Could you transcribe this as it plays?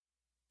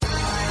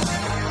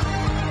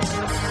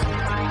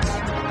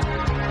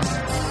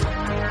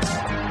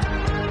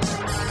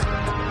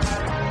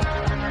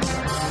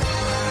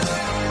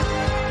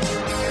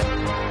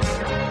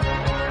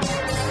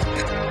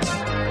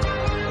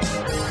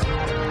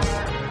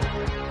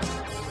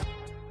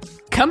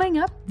Coming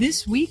up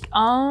this week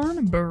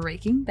on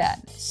Breaking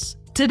Badness.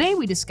 Today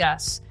we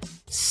discuss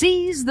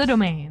Seize the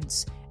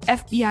Domains.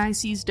 FBI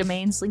seized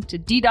domains linked to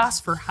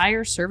DDoS for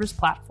higher service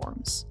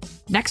platforms.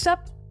 Next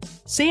up,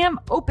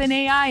 Sam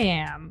OpenAI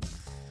Am.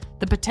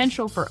 The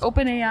potential for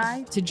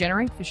OpenAI to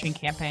generate phishing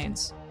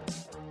campaigns.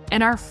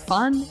 And our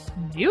fun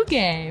new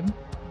game,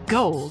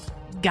 Gold,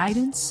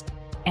 Guidance,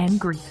 and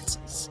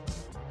Grievances.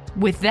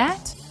 With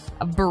that,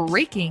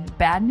 Breaking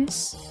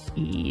Badness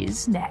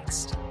is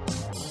next.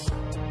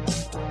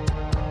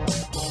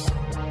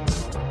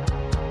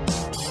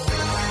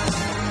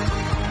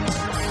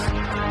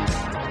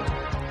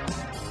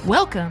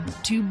 Welcome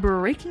to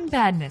Breaking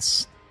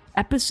Badness,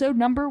 episode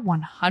number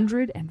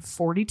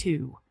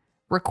 142,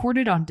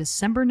 recorded on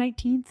December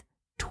 19th,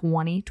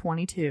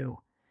 2022.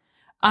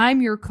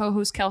 I'm your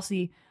co-host,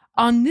 Kelsey,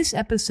 on this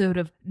episode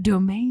of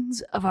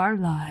Domains of Our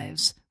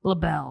Lives,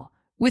 LaBelle.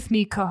 With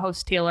me,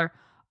 co-host Taylor.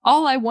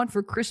 All I want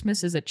for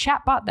Christmas is a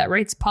chatbot that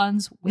writes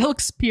puns,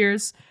 Wilkes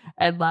Pierce,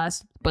 and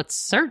last, but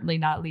certainly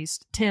not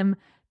least, Tim.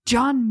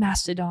 John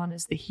Mastodon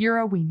is the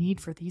hero we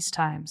need for these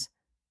times.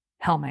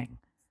 Helming.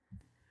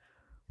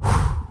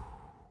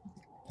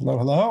 Hello,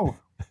 hello.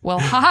 Well,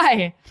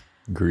 hi.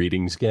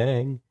 Greetings,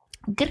 gang.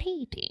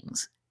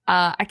 Greetings.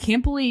 I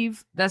can't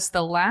believe that's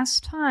the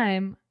last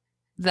time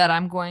that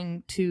I'm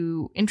going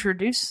to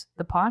introduce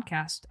the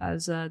podcast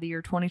as the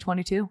year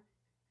 2022.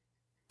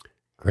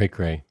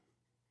 Cray.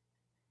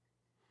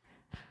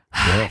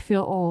 I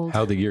feel old.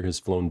 How the year has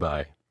flown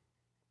by.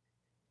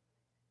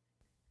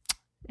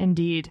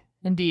 Indeed.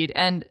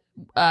 And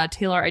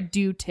Taylor, I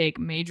do take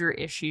major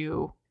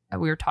issue.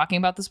 We were talking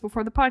about this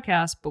before the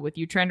podcast, but with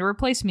you trying to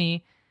replace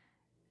me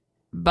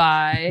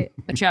by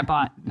a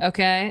chatbot,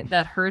 okay?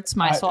 That hurts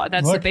my soul.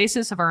 That's the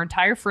basis of our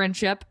entire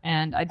friendship,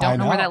 and I don't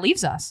know where that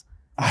leaves us.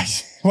 I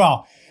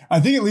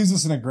think it leaves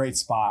us in a great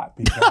spot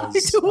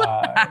because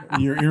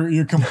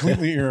you're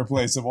completely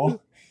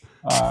irreplaceable.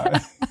 I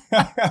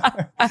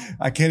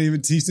can't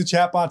even teach the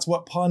chatbots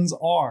what puns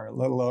are,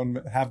 let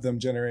alone have them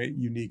generate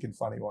unique and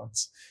funny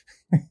ones.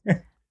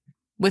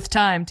 With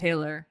time,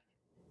 Taylor.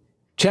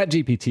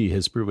 ChatGPT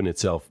has proven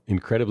itself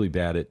incredibly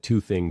bad at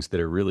two things that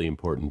are really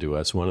important to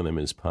us. One of them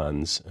is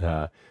puns,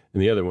 and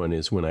the other one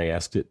is when I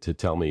asked it to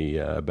tell me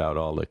about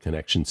all the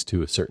connections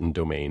to a certain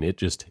domain, it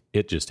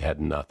just had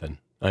nothing.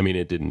 I mean,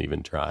 it didn't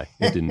even try.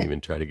 It didn't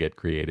even try to get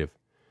creative.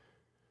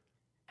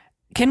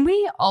 Can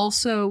we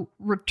also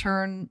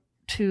return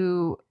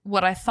to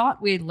what I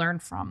thought we'd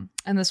learned from?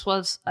 And this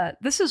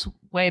is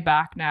way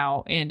back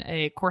now in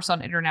a course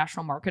on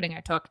international marketing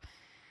I took.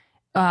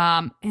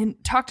 And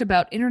talked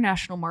about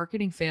international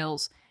marketing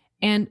fails,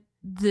 and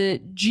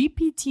the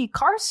GPT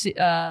car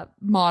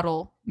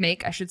model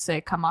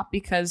come up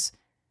because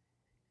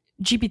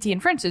GPT in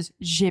French is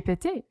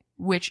GPT,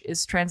 which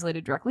is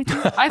translated directly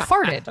to I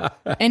farted.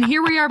 And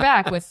here we are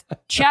back with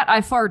chat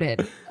I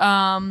farted.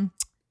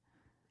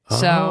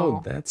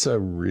 So that's a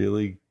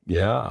really,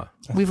 yeah.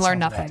 We've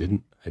learned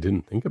nothing. I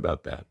didn't think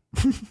about that.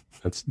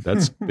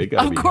 That's big.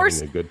 Of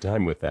course, having a good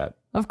time with that.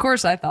 Of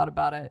course I thought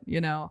about it,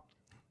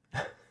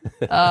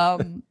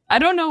 I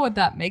don't know what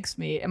that makes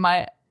me. Am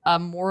I a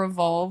more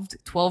evolved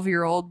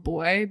 12-year-old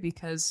boy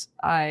because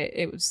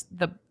it was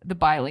the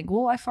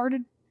bilingual I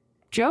farted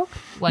joke?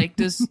 Like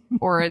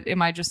or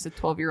am I just a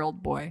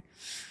 12-year-old boy?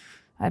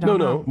 I don't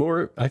know.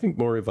 No, I think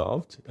more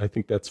evolved. I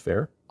think that's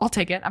fair. I'll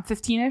take it. I'm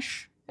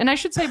 15-ish. And I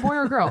should say boy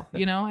or girl,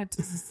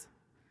 it's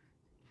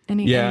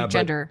any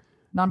gender,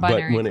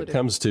 non-binary. But when included. it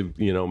comes to,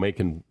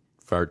 making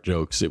fart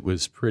jokes, it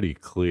was pretty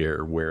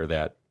clear where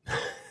that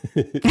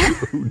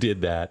who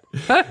did that,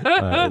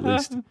 at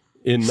least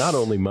in not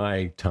only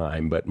my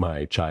time, but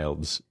my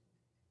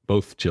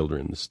both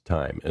children's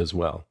time as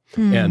well.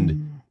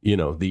 And,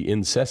 the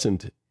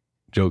incessant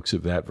jokes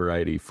of that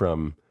variety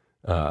from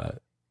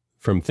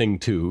Thing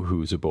 2,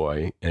 who's a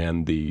boy,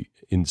 and the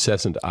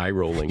incessant eye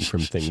rolling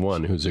from Thing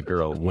 1, who's a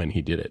girl, when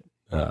he did it.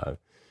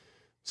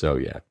 So,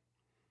 yeah.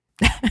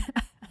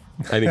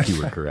 I think you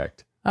were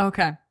correct.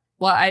 Okay.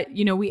 Well,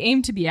 we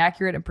aim to be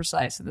accurate and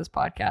precise in this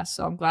podcast,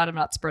 so I'm glad I'm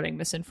not spreading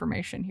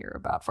misinformation here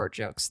about fart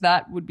jokes.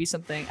 That would be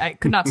something I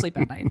could not sleep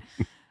at night.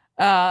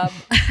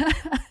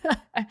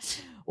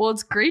 Well,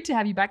 it's great to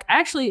have you back.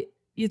 Actually,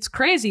 it's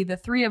crazy. The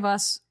three of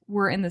us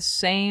were in the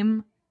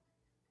same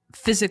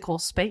physical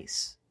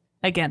space.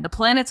 Again, the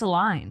planets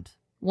aligned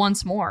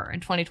once more in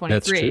 2023.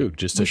 That's true.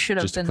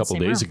 Just a couple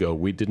days ago,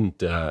 we didn't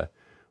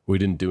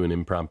do an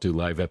impromptu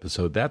live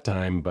episode that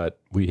time, but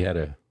we had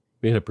a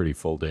pretty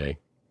full day.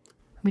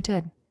 We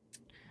did.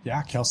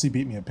 Yeah, Kelsey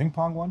beat me at ping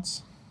pong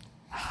once.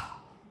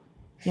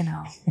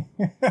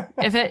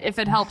 If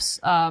it helps,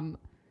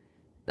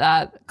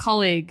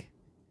 colleague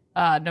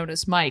known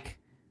as Mike,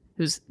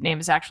 whose name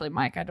is actually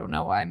Mike. I don't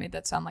know why I made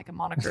that sound like a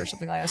moniker or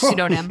something like a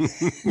pseudonym.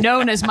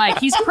 Known as Mike.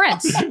 He's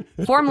Prince,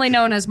 formerly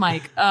known as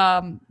Mike.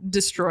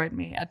 Destroyed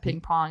me at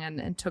ping pong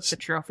and took the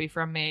trophy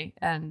from me,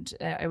 and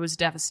it was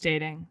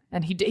devastating.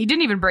 And he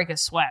didn't even break a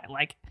sweat.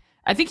 Like,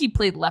 I think he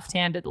played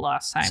left-handed the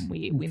last time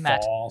we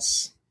met.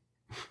 False.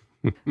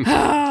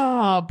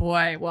 Oh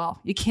boy. Well,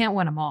 you can't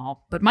win them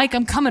all, but Mike,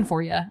 I'm coming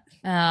for you.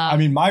 I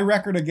mean, my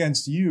record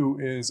against you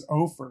is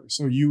 0-for,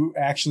 so you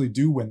actually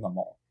do win them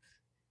all.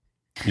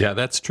 Yeah,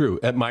 that's true.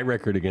 My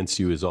record against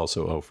you is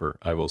also 0-for,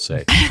 I will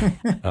say.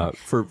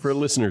 For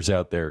listeners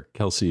out there,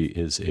 Kelsey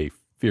is a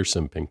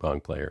fearsome ping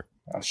pong player.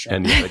 Oh, sure.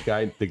 And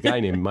the guy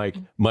named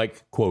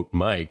Mike, quote,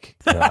 Mike,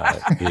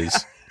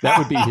 that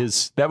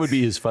would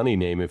be his funny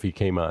name if he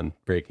came on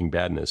Breaking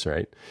Badness,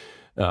 right?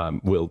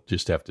 We'll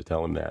just have to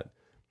tell him that.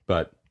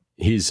 But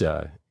he's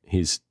a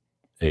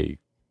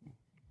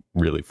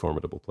really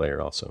formidable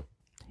player also.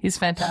 He's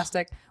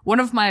fantastic. One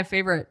of my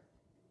favorite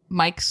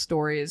Mike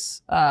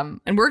stories, and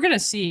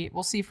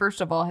we'll see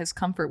first of all his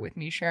comfort with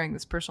me sharing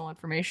this personal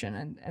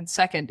information, and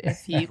second,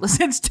 if he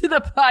listens to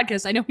the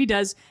podcast. I know he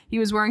does. He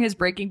was wearing his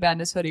Breaking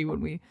Badness hoodie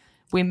when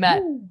we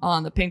met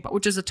on the ping pong,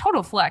 which is a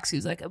total flex. He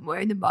was like, I'm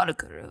wearing the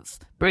moniker of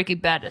Breaking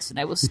Badness, and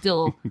I will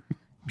still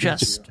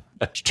just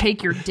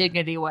take your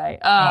dignity away.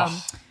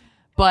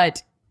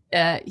 But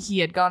he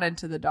had gone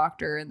into the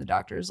doctor, and the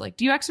doctor's like,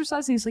 do you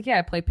exercise? And he's like, yeah,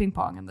 I play ping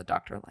pong. And the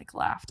doctor like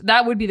laughed.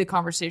 That would be the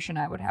conversation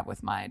I would have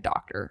with my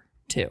doctor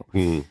too.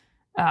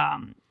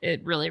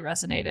 It really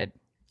resonated.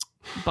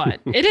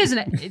 But it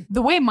isn't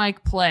the way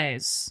Mike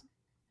plays.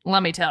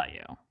 Let me tell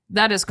you,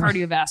 that is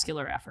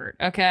cardiovascular effort.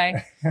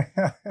 Okay.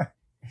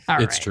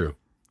 It's true.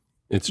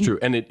 It's true.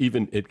 And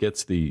it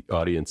gets the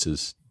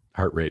audience's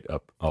heart rate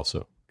up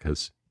also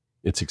because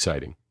it's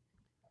exciting.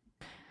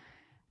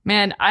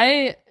 Man,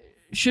 I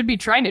should be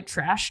trying to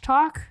trash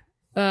talk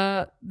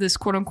this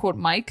quote unquote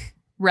Mike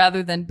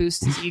rather than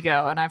boost his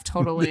ego. And I've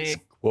totally this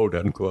quote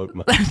unquote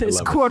Mike.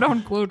 This quote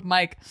unquote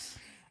Mike.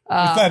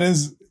 If that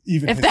is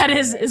even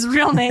his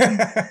real name.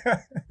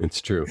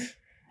 It's true.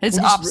 It's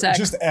OPSEC.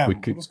 Just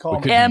M. We'll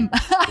call M.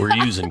 We're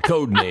using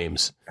code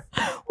names.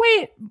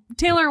 Wait,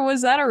 Taylor,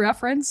 was that a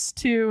reference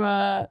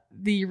to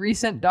the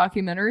recent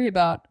documentary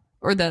about,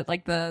 or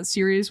the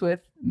series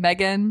with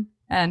Meghan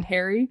and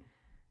Harry?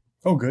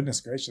 Oh, goodness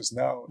gracious.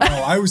 No,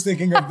 I was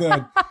thinking of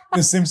the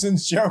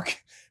Simpsons joke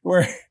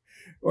where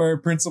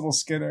Principal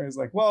Skinner is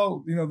like,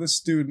 well, this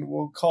student,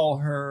 we'll call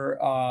her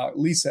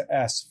Lisa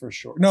S for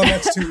short. No,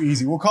 that's too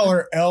easy. We'll call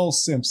her L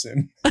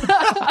Simpson.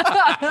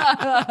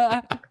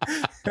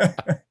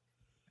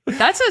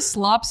 That's a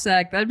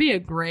slopsec. That'd be a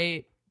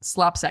great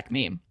slopsec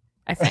meme,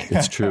 I think.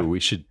 It's true. We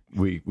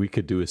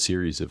could do a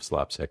series of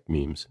slopsec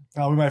memes.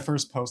 That'll be my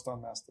first post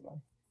on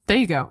Mastodon. There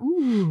you go.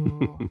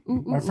 Ooh.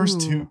 My first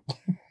two.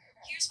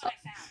 Here's what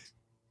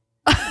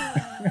I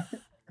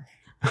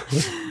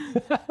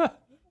found.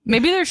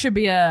 Maybe there should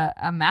be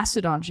a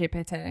Mastodon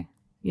GPT,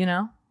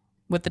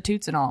 with the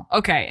toots and all.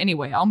 Okay,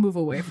 anyway, I'll move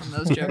away from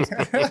those jokes.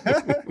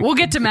 We'll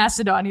get to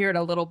Mastodon here in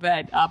a little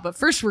bit. But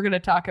first, we're going to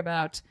talk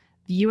about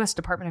the U.S.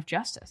 Department of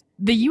Justice.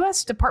 The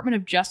U.S. Department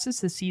of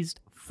Justice has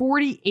seized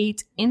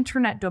 48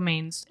 internet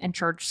domains and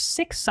charged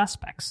 6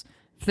 suspects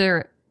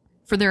for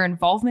their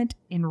involvement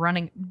in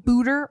running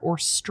booter or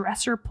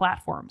stressor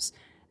platforms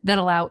that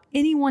allow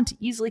anyone to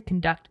easily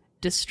conduct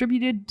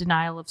distributed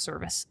denial of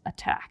service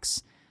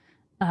attacks.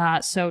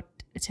 So,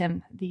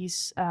 Tim,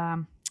 these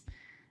are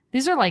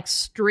like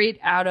straight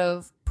out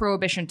of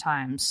Prohibition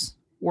times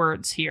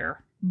words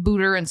here.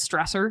 Booter and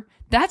stressor.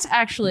 That's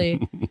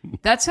actually,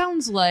 that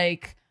sounds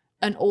like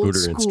an old Booter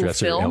school and stressor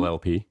film.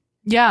 LLP.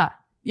 Yeah.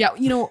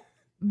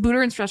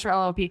 Booter and stressor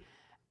LLP.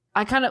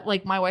 I kind of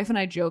my wife and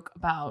I joke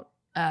about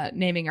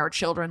naming our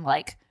children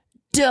like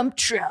dump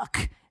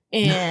truck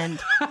and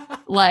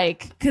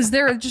because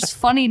they're just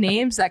funny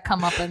names that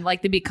come up and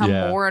they become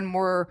more and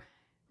more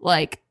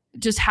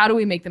just how do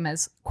we make them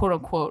as quote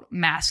unquote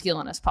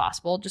masculine as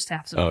possible just to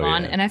have some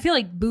fun. Yeah. And I feel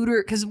like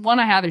booter, because one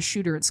I have is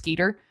shooter and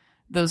skeeter.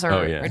 Those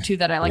are two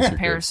that I like to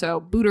pair. So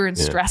booter and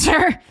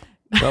stressor.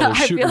 Well, I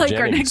Shooter feel like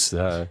Jennings.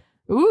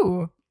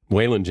 Ooh.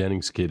 Waylon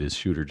Jennings' kid is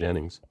Shooter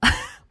Jennings.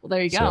 Well,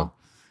 there you go. So,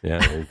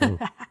 there you go.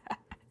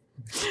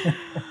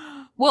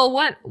 Well,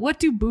 what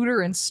do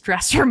booter and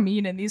stressor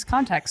mean in these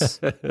contexts?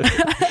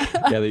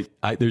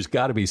 There's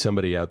got to be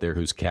somebody out there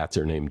whose cats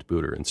are named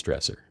Booter and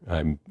Stressor.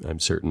 I'm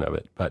certain of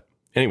it. But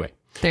anyway,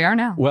 they are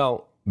now.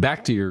 Well,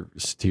 back to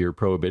your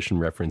Prohibition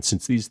reference.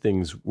 Since these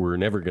things were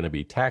never going to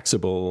be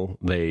taxable,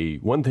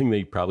 one thing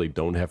they probably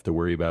don't have to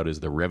worry about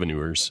is the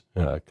revenuers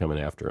coming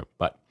after them.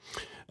 But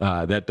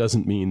that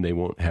doesn't mean they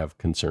won't have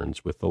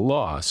concerns with the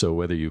law. So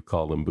whether you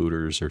call them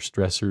booters or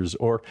stressors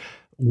or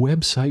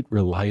website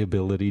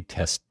reliability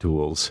test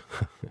tools,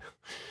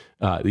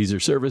 these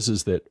are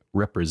services that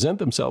represent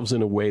themselves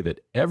in a way that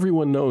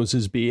everyone knows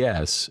is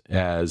BS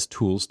as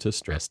tools to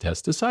stress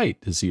test a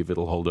site to see if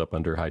it'll hold up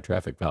under high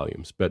traffic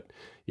volumes. But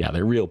yeah,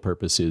 their real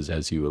purpose is,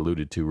 as you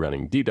alluded to,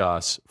 running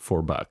DDoS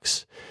for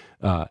bucks.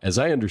 As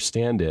I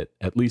understand it,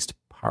 at least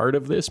part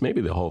of this,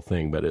 maybe the whole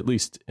thing, but at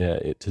least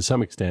to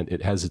some extent,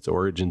 it has its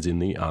origins in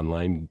the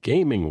online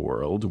gaming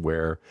world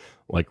where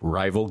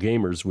rival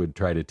gamers would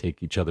try to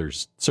take each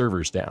other's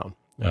servers down.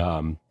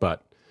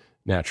 But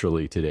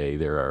naturally today,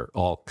 there are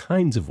all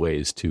kinds of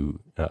ways to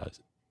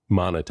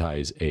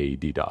monetize a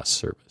DDoS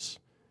service.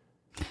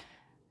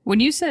 When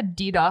you said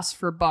DDoS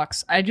for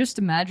bucks, I just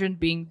imagined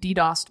being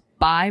DDoSed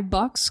buy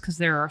bucks because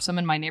there are some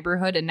in my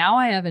neighborhood, and now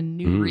I have a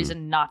new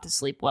reason not to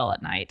sleep well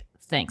at night.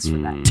 Thanks for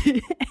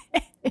that.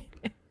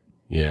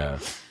 Yeah.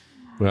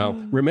 Well,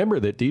 remember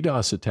that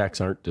DDoS attacks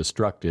aren't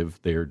destructive.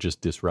 They're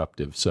just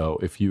disruptive. So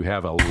if you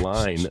have a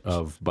line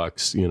of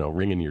bucks,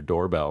 ringing your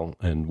doorbell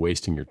and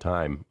wasting your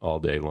time all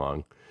day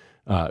long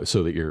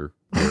so that your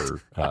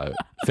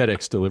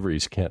FedEx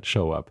deliveries can't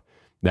show up,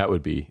 that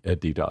would be a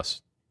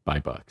DDoS by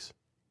bucks.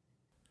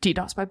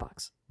 DDoS by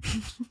bucks.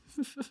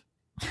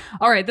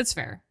 All right, that's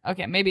fair.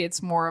 Okay, maybe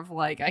it's more of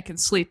like I can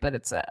sleep, but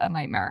it's a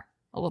nightmare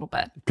a little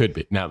bit. Could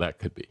be. Now that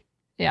could be.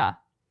 Yeah.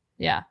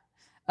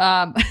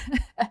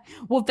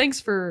 Well, thanks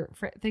for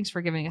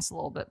giving us a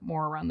little bit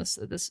more around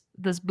this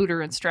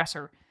booter and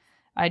stressor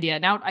idea.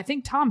 Now, I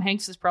think Tom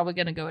Hanks is probably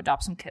going to go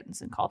adopt some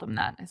kittens and call them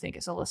that. I think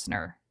as a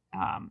listener,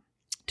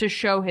 to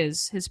show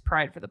his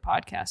pride for the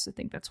podcast. I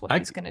think that's what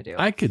he's going to do.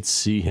 I could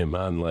see him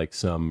on like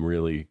some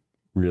really,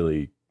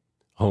 really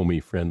homey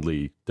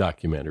friendly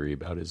documentary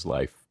about his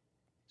life,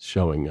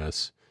 showing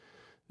us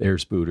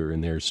there's booter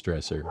and there's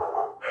stressor.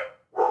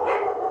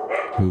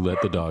 Who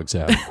let the dogs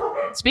out?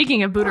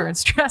 Speaking of booter and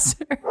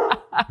stressor.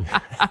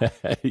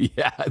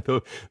 Yeah,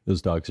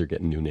 those dogs are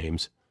getting new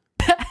names.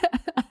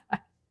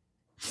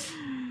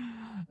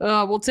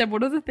 Well, Tim,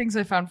 one of the things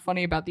I found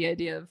funny about the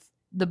idea of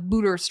the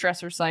booter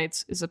stressor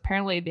sites is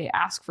apparently they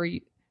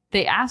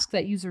ask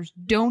that users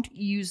don't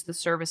use the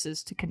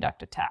services to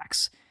conduct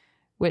attacks,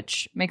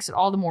 which makes it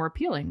all the more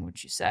appealing,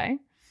 would you say?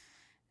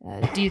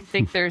 Do you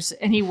think there's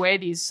any way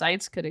these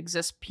sites could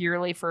exist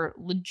purely for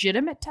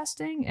legitimate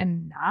testing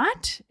and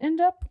not end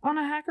up on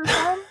a hacker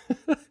forum?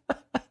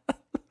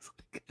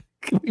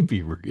 Can we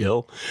be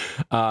real?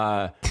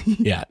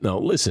 Yeah, no,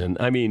 listen,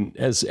 I mean,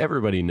 as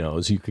everybody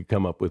knows, you could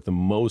come up with the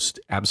most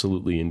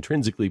absolutely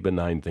intrinsically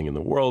benign thing in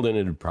the world, and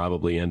it'd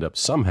probably end up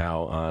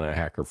somehow on a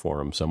hacker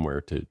forum somewhere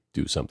to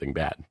do something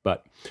bad.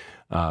 But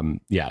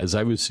yeah, as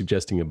I was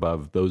suggesting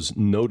above, those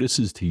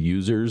notices to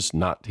users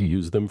not to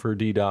use them for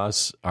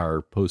DDoS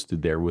are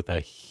posted there with a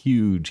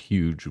huge,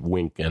 huge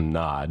wink and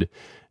nod,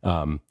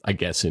 I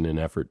guess in an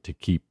effort to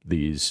keep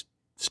these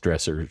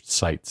stressor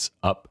sites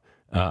up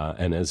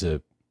and as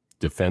a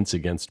defense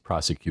against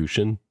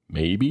prosecution,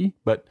 maybe.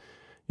 But,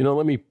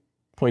 let me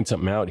point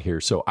something out here.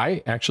 So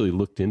I actually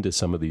looked into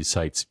some of these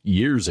sites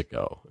years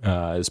ago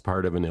as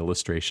part of an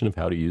illustration of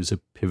how to use a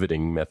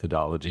pivoting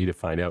methodology to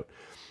find out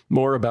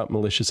more about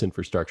malicious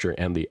infrastructure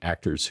and the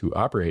actors who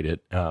operate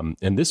it.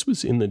 And this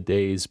was in the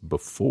days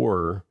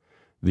before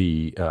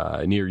the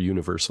near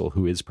universal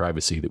whois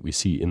privacy that we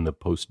see in the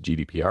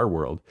post-GDPR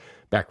world,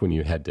 back when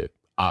you had to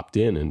opt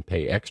in and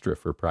pay extra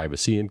for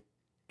privacy. And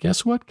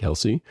guess what,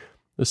 Kelsey?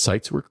 The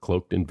sites were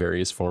cloaked in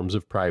various forms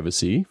of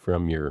privacy,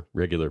 from your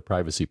regular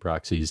privacy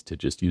proxies to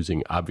just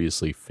using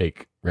obviously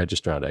fake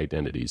registrant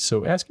identities.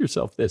 So ask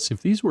yourself this: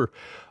 if these were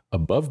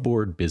above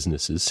board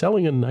businesses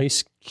selling a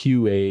nice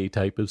QA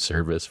type of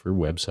service for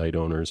website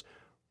owners,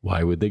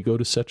 why would they go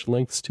to such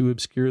lengths to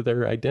obscure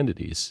their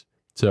identities?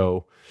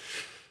 So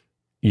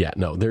yeah,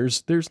 no,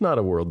 there's not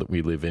a world that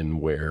we live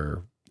in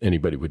where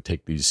anybody would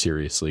take these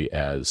seriously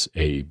as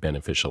a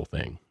beneficial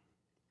thing.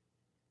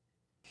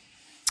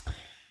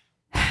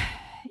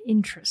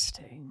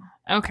 Interesting.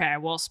 Okay,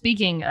 well,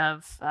 speaking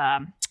of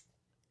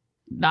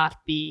not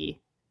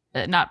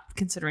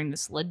considering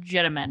this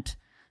legitimate,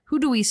 who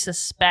do we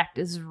suspect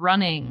is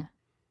running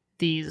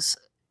these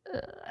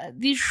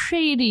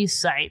shady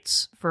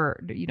sites for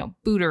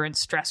booter and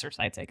stressor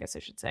sites? I guess I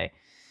should say.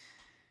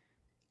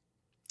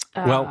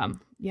 Well,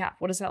 yeah.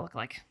 What does that look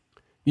like?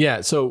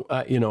 Yeah. So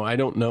I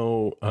don't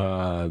know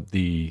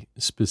the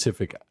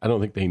specific. I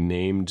don't think they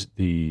named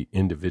the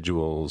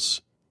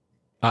individuals.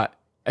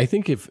 I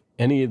think if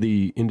any of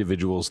the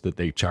individuals that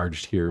they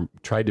charged here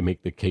tried to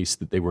make the case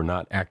that they were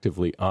not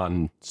actively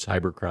on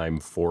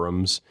cybercrime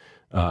forums,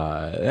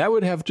 that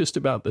would have just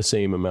about the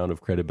same amount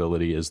of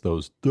credibility as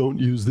those "don't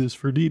use this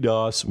for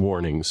DDoS"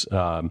 warnings.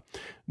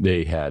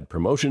 They had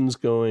promotions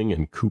going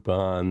and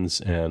coupons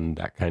and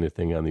that kind of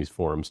thing on these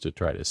forums to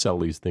try to sell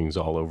these things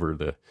all over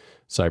the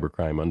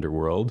cybercrime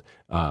underworld.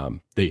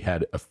 They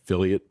had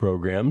affiliate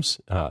programs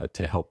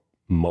to help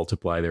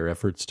multiply their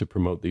efforts to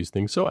promote these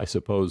things. So I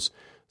suppose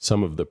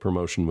some of the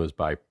promotion was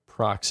by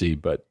proxy,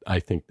 but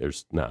I think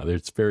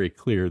it's very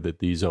clear that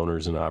these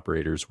owners and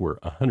operators were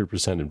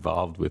 100%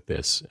 involved with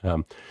this.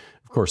 Of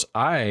course,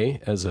 I,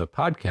 as a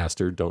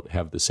podcaster, don't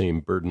have the same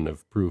burden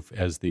of proof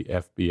as the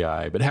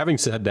FBI. But having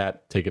said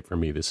that, take it from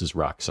me, this is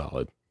rock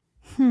solid.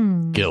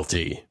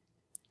 Guilty.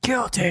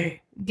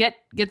 Get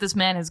this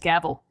man his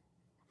gavel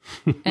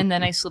and the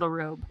nice little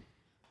robe.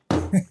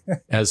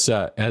 As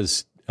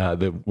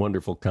the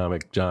wonderful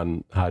comic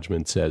John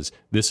Hodgman says,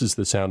 this is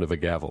the sound of a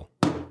gavel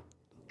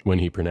when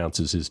he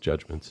pronounces his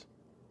judgments.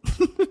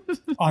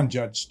 On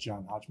Judge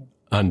John Hodgman.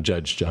 On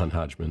Judge John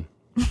Hodgman.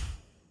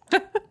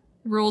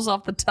 Rolls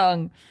off the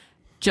tongue.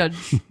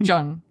 Judge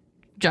John.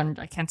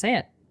 I can't say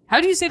it. How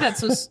do you say that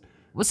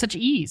with such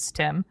ease,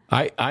 Tim?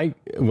 I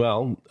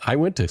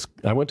went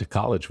to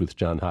college with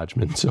John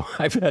Hodgman, so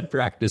I've had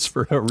practice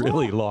for a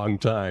really long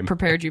time.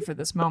 Prepared you for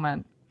this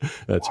moment.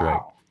 That's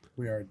right.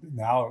 We are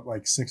now at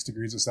like 6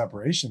 degrees of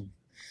separation.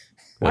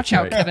 Watch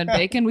out, Kevin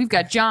Bacon. We've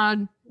got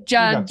Judge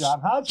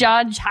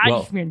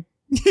Hodgman.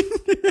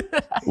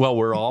 Well,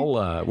 we're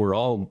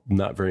all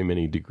not very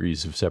many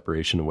degrees of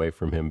separation away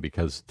from him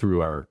because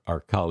through our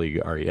colleague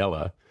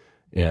Ariella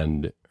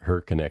and her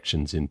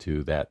connections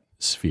into that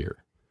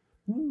sphere.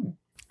 Well,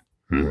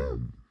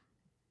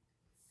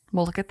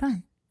 look at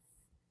that.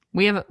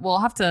 We'll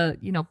have to,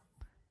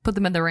 put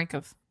them in the rank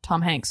of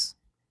Tom Hanks.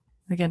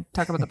 Again,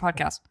 talk about the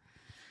podcast.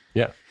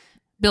 Yeah.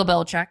 Bill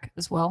Belichick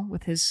as well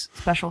with his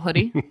special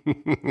hoodie.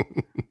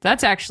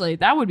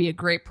 That would be a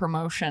great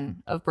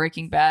promotion of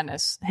Breaking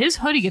Badness. His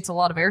hoodie gets a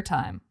lot of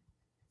airtime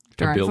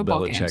during Bill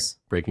football Belichick games.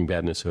 Breaking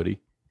Badness hoodie.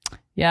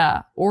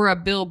 Yeah, or a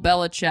Bill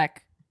Belichick.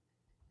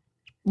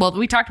 Well,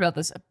 we talked about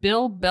this. A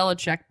Bill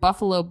Belichick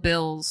Buffalo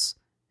Bills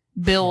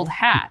build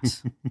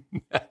hat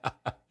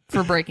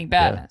for Breaking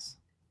Badness.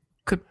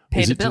 Could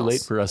pay Is the it bills. too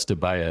late for us to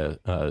buy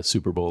a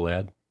Super Bowl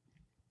ad?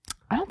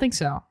 I don't think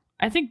so.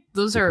 I think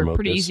those To are promote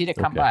pretty this? easy to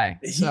come Okay. by.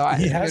 He So has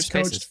there's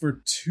coached spaces.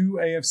 for 2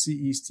 AFC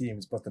East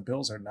teams, but the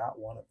Bills are not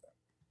one of them.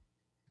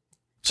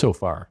 So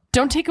far.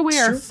 Don't take away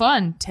our Sure.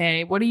 fun,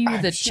 Tay. What are you,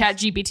 the just- chat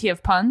GPT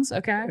of puns?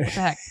 Okay, what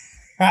the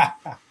heck?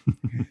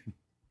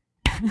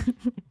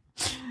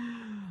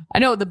 I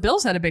know the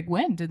Bills had a big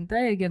win, didn't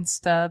they,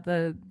 against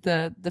the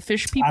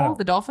fish people,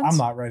 the Dolphins? I'm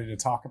not ready to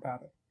talk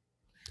about it.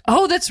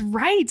 Oh, that's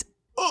right.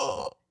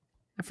 Oh,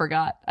 I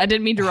forgot. I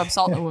didn't mean to rub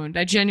salt in the wound.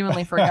 I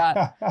genuinely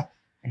forgot.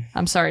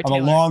 I'm sorry, I'm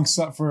Taylor.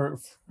 for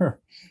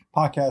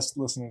podcast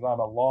listeners. I'm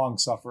a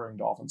long-suffering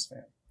Dolphins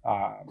fan.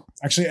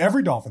 Actually,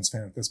 every Dolphins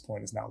fan at this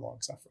point is now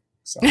long-suffering.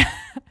 So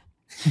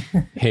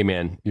Hey,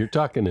 man, you're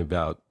talking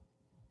about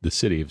the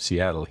city of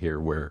Seattle here,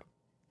 where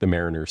the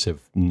Mariners have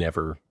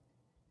never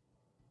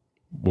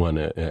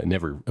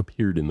never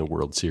appeared in the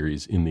World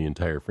Series in the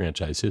entire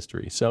franchise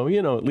history. So,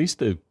 at least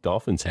the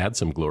Dolphins had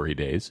some glory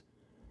days.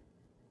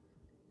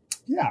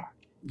 yeah,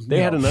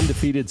 They had an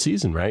undefeated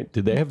season, right?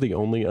 Did they have the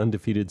only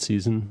undefeated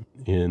season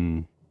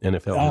in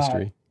NFL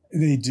history?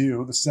 They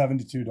do, the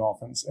 72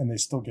 Dolphins, and they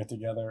still get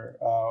together,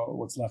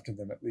 what's left of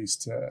them at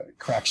least, to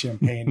crack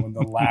champagne when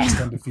the last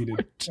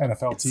undefeated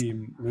NFL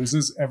team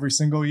loses every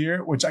single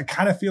year, which I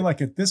kind of feel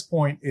like at this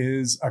point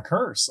is a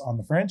curse on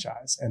the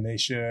franchise, and they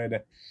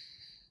should,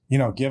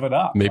 give it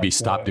up. Maybe Like,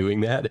 stop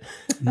doing that.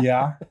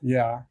 Yeah.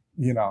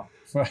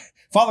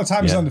 Father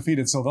Time is Yeah.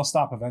 undefeated, so they'll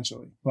stop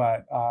eventually.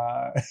 But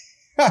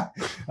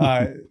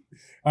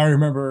I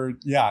remember,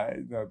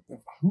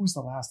 who was the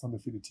last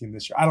undefeated team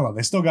this year? I don't know.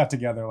 They still got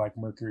together, like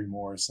Mercury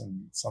Morse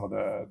and some of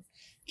the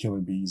Killer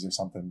Bees or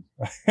something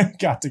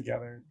got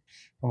together.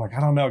 I'm like, I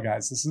don't know,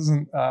 guys. This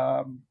isn't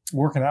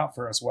working out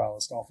for us well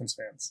as Dolphins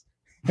fans.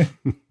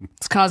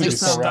 It's causing Just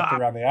so some. wrapped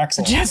around the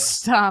axle.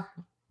 Just stop.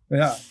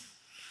 Yeah.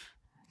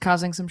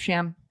 Causing some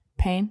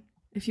champagne,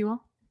 if you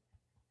will.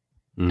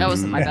 That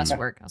wasn't my best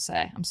work, I'll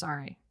say. I'm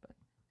sorry. But,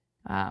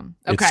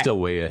 okay. It's still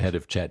way ahead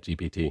of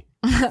ChatGPT.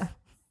 I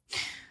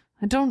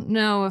don't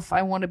know if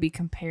I want to be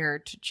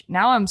compared to.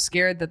 Now I'm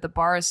scared that the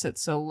bar is set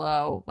so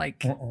low.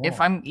 Like, if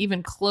I'm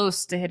even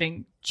close to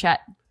hitting Chat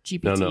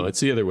GPT. No,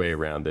 it's the other way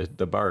around.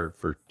 The bar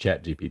for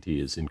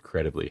ChatGPT is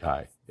incredibly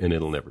high, and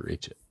it'll never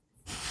reach it.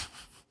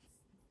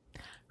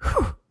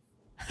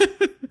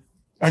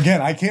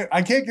 Again, I can't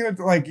get it.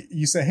 Like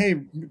you say, hey,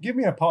 give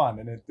me a pun,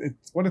 and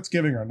it's what it's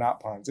giving are not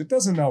puns. It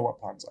doesn't know what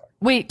puns are.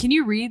 Wait, can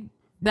you read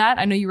that?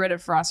 I know you read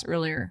it for us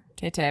earlier,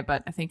 Tay,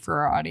 but I think for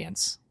our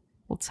audience,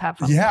 let's have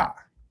fun. Yeah.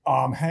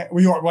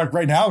 We are like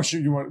right now.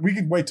 We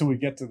could wait till we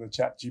get to the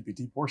Chat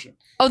GPT portion.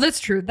 Oh, that's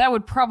true. That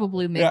would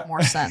probably make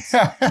more sense.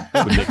 That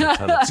would make a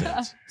ton of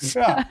sense.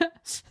 Yeah.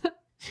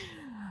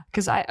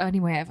 Because I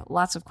have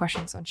lots of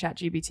questions on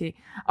ChatGPT.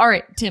 All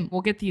right, Tim,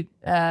 we'll get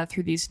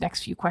through these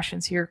next few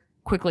questions here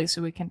quickly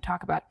so we can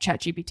talk about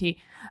ChatGPT.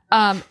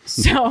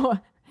 So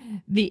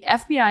the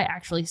FBI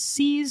actually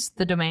seized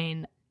the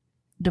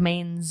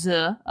domains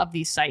of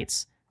these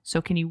sites.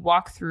 So can you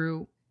walk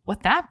through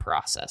what that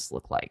process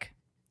looked like?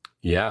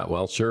 Yeah,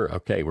 well, sure.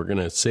 Okay, we're going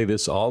to say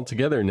this all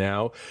together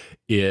now.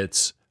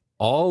 It's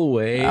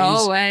always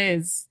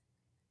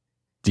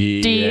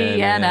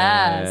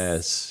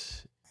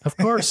DNS. Of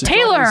course, it's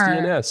Taylor! always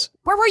DNS.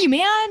 Where were you,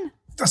 man?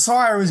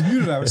 Sorry, I was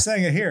muted. I was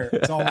saying it here.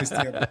 It's always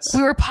DNS.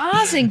 We were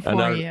pausing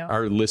for And you.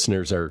 our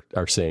listeners are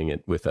saying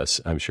it with us,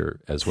 I'm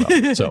sure, as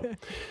well. So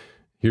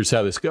here's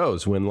how this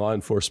goes. When law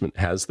enforcement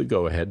has the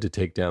go-ahead to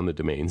take down the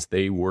domains,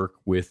 they work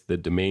with the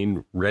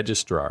domain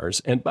registrars.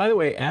 And by the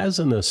way, as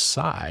an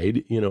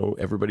aside, a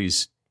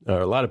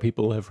lot of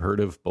people have heard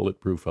of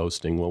bulletproof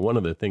hosting. Well, one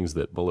of the things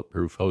that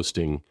bulletproof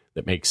hosting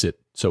that makes it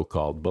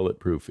so-called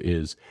bulletproof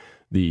is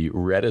the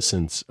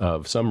reticence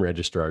of some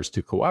registrars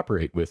to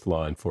cooperate with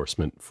law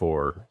enforcement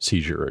for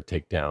seizure or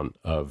takedown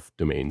of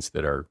domains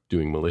that are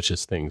doing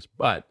malicious things.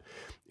 But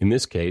in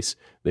this case,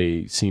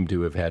 they seem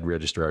to have had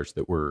registrars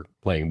that were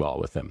playing ball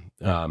with them.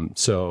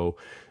 So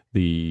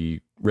the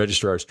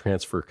registrars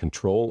transfer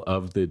control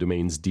of the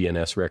domain's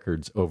DNS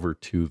records over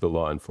to the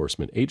law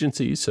enforcement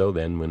agency. So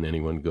then when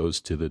anyone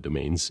goes to the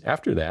domains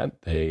after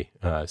that, they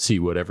see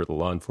whatever the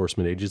law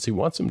enforcement agency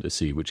wants them to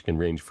see, which can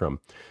range from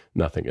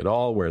nothing at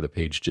all, where the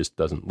page just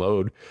doesn't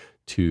load,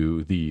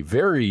 to the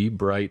very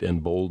bright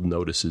and bold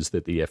notices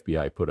that the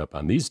FBI put up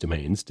on these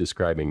domains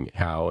describing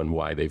how and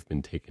why they've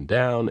been taken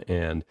down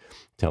and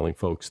telling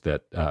folks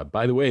that,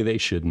 by the way, they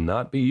should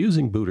not be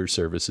using booter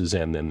services.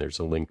 And then there's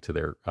a link to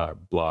their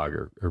blog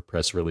or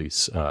press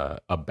release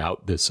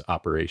about this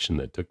operation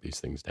that took these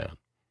things down.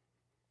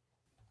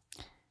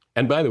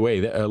 And by the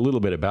way, a little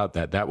bit about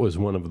that. That was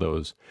one of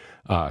those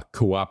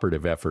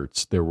cooperative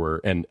efforts. There were,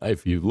 and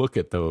if you look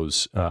at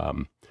those,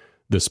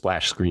 the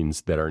splash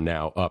screens that are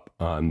now up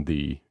on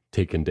the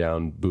taken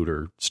down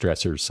booter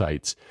stressor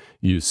sites,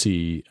 you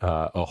see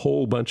a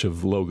whole bunch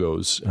of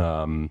logos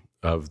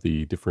of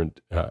the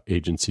different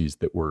agencies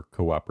that were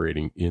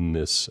cooperating in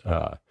this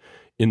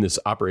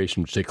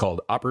operation, which they called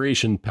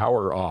Operation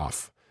Power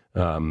Off,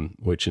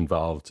 which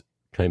involved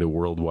kind of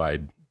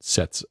worldwide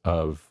sets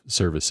of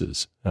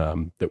services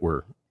that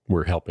were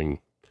helping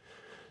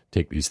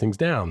take these things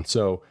down.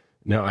 So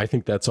now I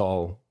think that's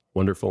all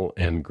wonderful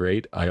and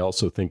great. I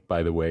also think,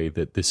 by the way,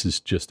 that this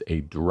is just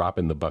a drop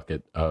in the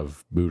bucket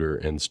of booter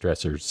and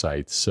stressor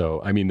sites.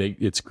 So, I mean,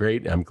 it's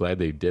great. I'm glad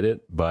they did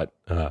it, but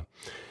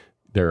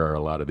there are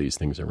a lot of these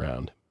things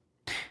around.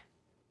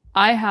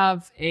 I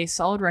have a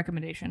solid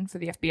recommendation for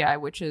the FBI,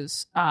 which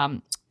is,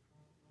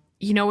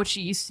 you know what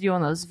you used to do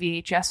on those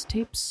VHS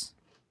tapes?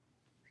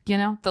 You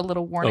know, the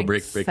little warning. Oh,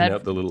 breaking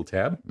out the little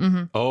tab?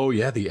 Mm-hmm. Oh,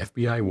 yeah, the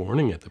FBI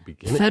warning at the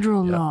beginning.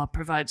 Federal law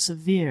provides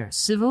severe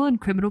civil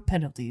and criminal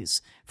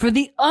penalties for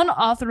the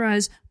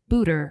unauthorized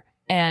booter.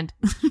 And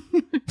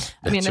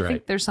I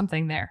think there's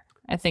something there.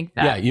 I think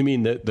that. Yeah, you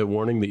mean the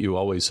warning that you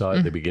always saw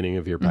at the beginning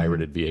of your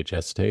pirated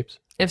VHS tapes?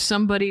 If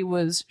somebody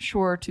was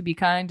sure to be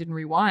kind and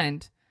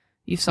rewind,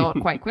 you saw it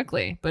quite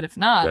quickly. But if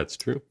not, that's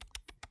true.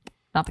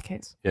 Not the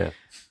case. Yeah.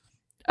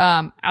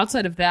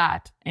 Outside of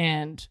that,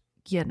 and,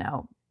 you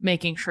know,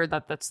 making sure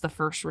that that's the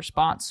first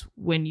response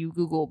when you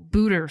Google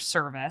booter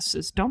service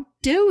is don't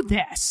do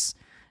this.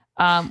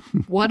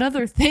 What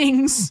other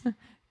things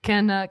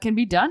can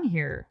be done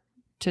here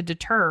to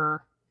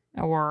deter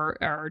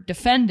or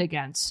defend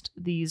against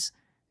these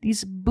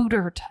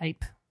booter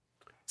type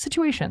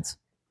situations?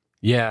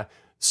 Yeah.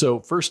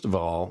 So first of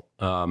all,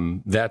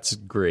 that's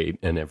great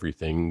and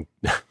everything.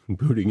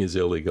 Booting is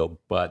illegal,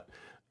 but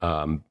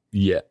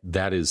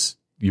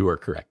you are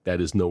correct.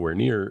 That is nowhere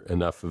near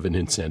enough of an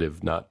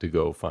incentive not to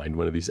go find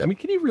one of these. I mean,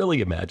 can you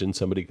really imagine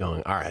somebody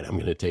going, all right, I'm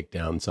going to take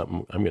down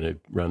something. I'm going to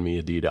run me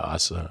a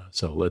DDoS.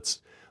 So let's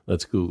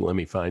Google, let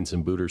me find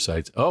some booter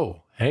sites.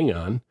 Oh, hang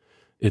on.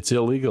 It's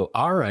illegal.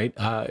 All right.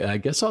 I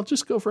guess I'll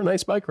just go for a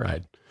nice bike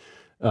ride.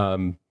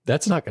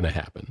 That's not going to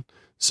happen.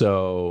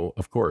 So,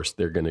 of course,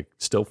 they're going to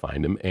still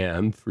find them.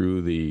 And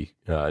through the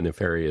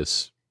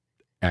nefarious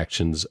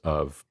actions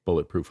of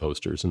bulletproof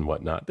hosters and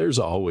whatnot, there's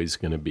always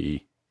going to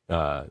be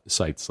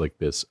sites like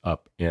this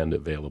up and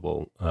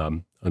available,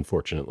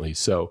 unfortunately.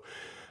 So,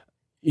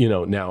 you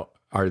know, now,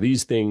 are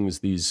these things,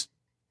 these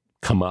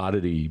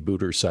commodity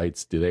booter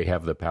sites, do they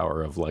have the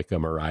power of like a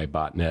Mirai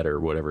botnet or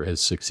whatever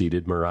has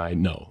succeeded Mirai?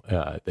 No,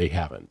 they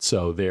haven't.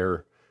 So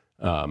their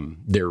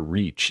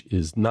reach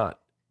is not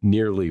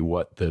nearly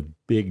what the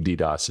big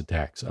DDoS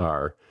attacks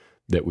are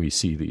that we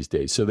see these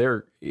days. So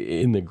they're,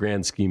 in the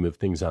grand scheme of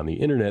things on the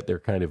internet, they're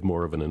kind of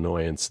more of an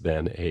annoyance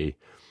than a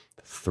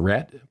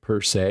threat per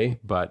se.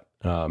 But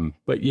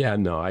yeah,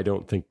 no, I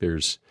don't think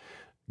there's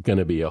going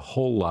to be a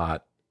whole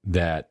lot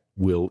that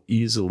will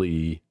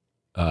easily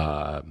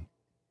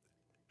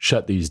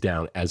shut these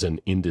down as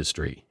an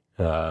industry.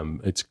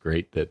 It's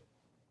great that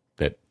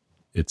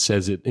it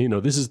says it, you know,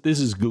 this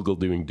is Google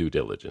doing due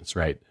diligence,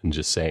 right? And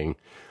just saying,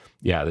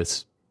 yeah,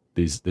 this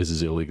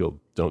is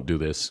illegal. Don't do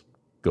this.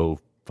 Go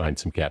find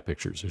some cat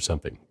pictures or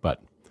something.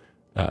 But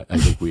I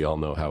think we all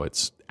know how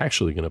it's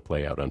actually going to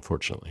play out,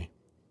 unfortunately.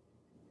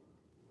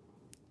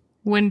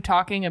 When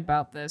talking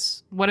about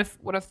this, what if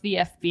the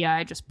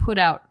FBI just put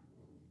out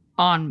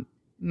on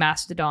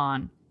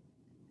Mastodon,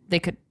 they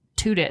could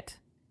toot it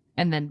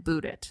and then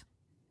boot it?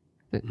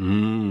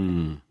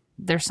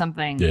 There's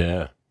something.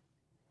 Yeah.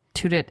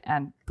 Toot it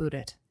and boot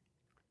it.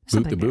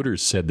 Boot the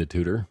booters, said the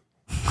tutor.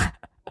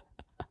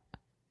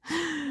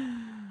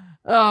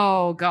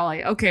 Oh,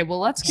 golly. Okay, well,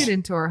 let's get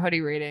into our hoodie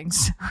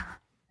ratings.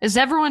 Is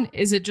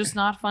it just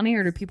not funny,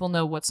 or do people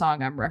know what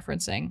song I'm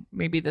referencing?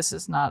 Maybe this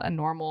is not a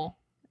normal...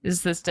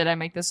 did I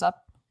make this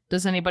up?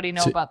 Does anybody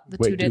know about the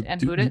toot it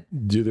and boot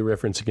it? Do the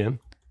reference again.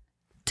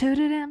 Toot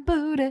it and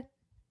boot it.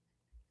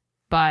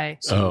 By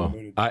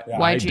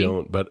I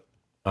don't, but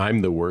I'm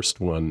the worst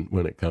one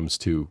when it comes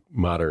to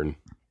modern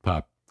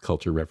pop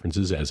culture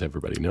references, as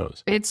everybody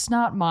knows. It's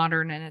not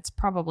modern, and it's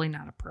probably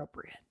not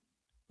appropriate.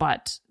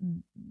 But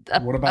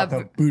what about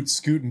the Boot,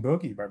 Scoot, and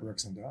Boogie by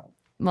Brooks and Dunn?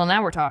 Well,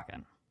 now we're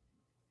talking.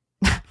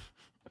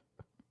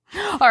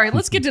 All right,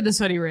 let's get to this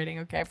hoodie rating,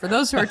 okay? For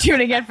those who are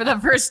tuning in for the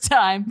first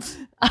time,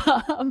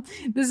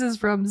 this is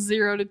from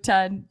 0 to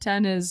 10.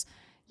 10 is,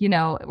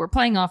 we're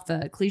playing off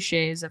the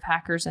cliches of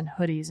hackers and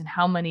hoodies and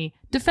how many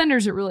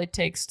defenders it really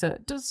takes to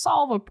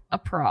solve a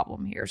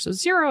problem here. So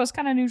 0 is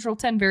kind of neutral,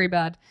 10 very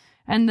bad.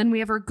 And then we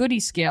have our goodie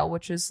scale,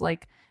 which is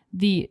like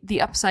the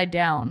upside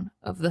down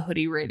of the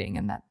hoodie rating.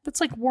 And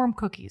that's like warm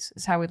cookies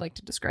is how we'd like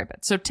to describe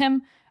it. So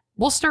Tim,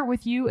 we'll start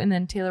with you, and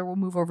then Taylor, we'll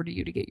move over to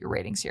you to get your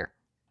ratings here.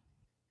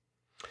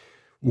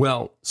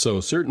 Well,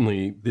 so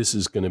certainly this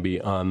is going to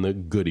be on the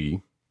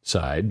goodie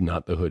side,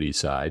 not the hoodie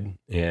side.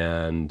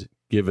 And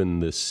given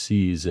the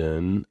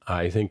season,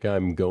 I think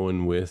I'm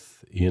going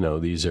with,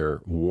 these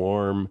are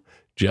warm,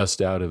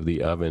 just out of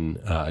the oven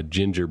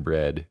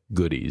gingerbread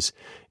goodies.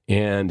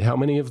 And how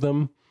many of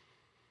them?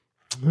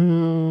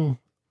 I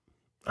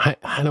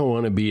don't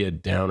want to be a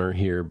downer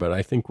here, but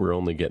I think we're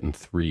only getting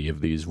 3 of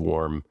these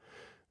warm,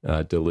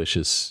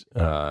 delicious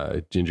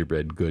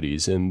gingerbread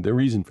goodies. And the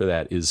reason for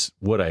that is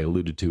what I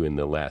alluded to in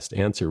the last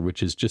answer,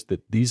 which is just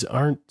that these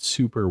aren't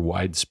super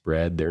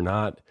widespread. They're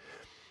not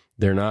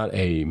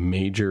a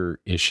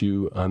major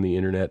issue on the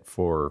internet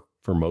for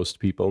most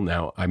people.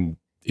 Now,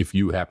 if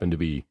you happen to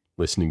be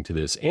listening to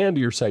this and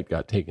your site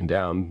got taken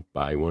down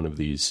by one of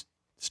these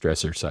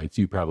stressor sites,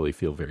 you probably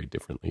feel very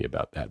differently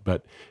about that.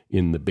 But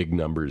in the big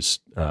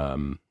numbers,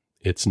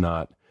 it's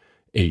not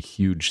a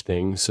huge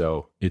thing.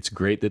 So it's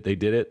great that they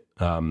did it.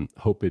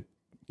 Hope it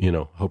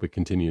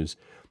continues.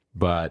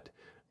 But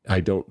I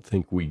don't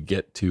think we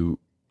get to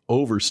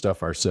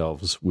overstuff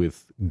ourselves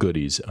with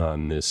goodies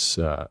on this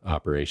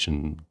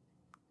operation.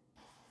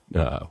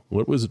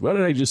 What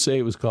did I just say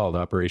it was called?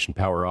 Operation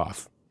Power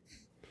Off.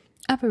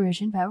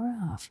 Operation Power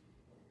Off.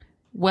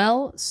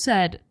 Well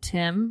said,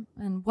 Tim.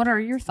 And what are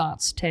your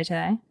thoughts,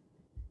 Tay-Tay?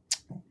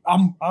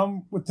 I'm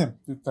with Tim.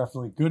 It's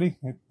definitely goodie.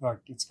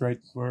 It's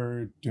great.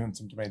 We're doing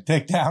some domain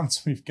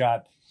takedowns. We've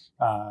got,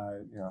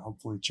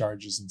 hopefully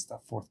charges and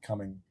stuff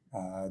forthcoming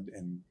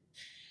and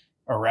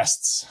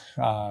arrests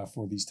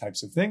for these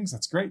types of things.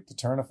 That's great.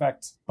 Deterrent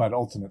effect. But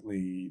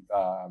ultimately,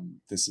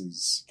 this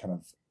is kind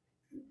of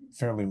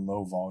fairly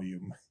low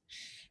volume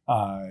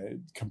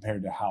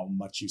compared to how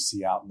much you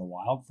see out in the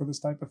wild for this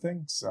type of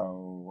thing.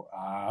 So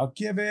I'll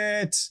give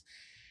it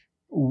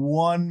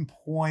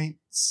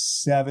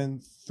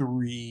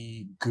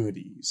 1.73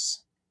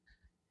 goodies.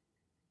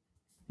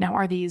 Now,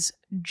 are these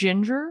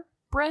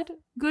gingerbread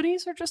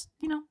goodies or just,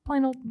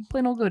 plain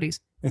old goodies?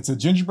 It's a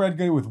gingerbread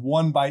goodie with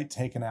 1 bite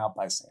taken out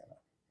by Santa.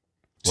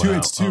 Wow.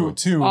 It's two,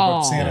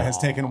 but Santa has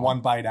taken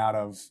 1 bite out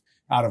of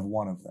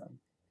one of them.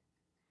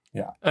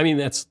 Yeah. I mean,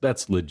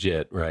 that's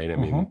legit, right? I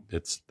mean,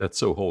 that's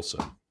so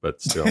wholesome,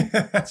 but still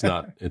it's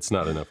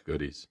not enough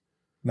goodies.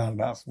 Not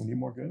enough. We need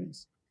more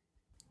goodies.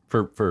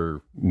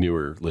 For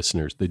newer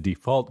listeners, the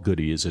default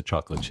goodie is a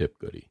chocolate chip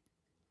goodie.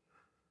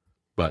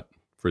 But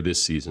for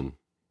this season,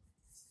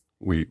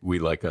 we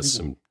like us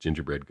some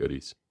gingerbread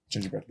goodies.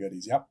 Gingerbread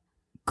goodies, yep.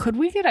 Could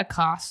we get a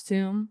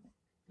costume,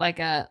 like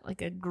a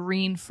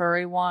green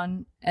furry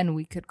one, and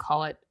we could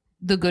call it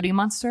the Goodie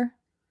Monster?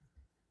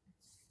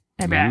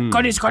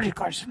 Goodies.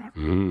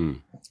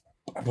 Mm.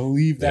 I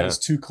believe that is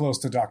too close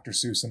to Dr.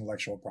 Seuss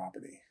intellectual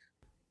property.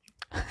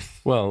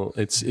 Well,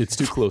 it's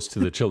too close to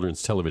the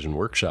Children's Television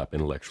Workshop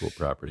intellectual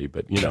properry,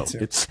 but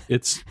it's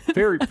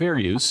fair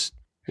use.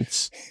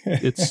 It's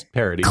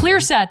parody.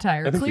 Clear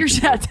satire.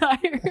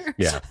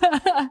 Yeah.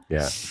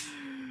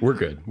 We're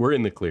good. We're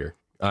in the clear.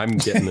 I'm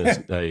getting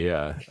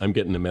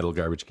a metal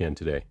garbage can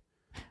today.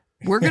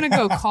 We're going to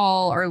go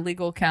call our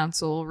legal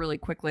counsel really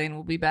quickly, and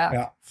we'll be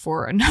back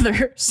for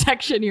another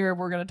section here.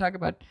 We're going to talk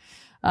about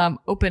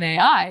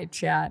OpenAI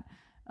chat,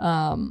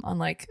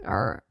 unlike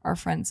our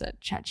friends at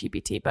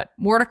ChatGPT. But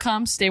more to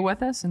come. Stay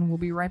with us, and we'll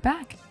be right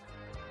back.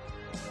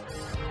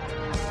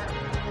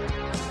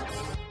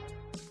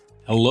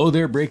 Hello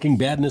there, Breaking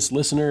Badness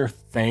listener.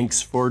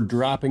 Thanks for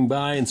dropping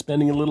by and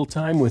spending a little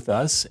time with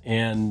us.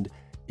 And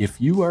if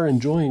you are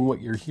enjoying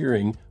what you're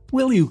hearing,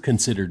 will you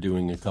consider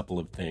doing a couple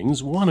of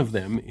things? One of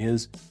them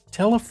is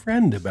tell a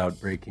friend about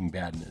Breaking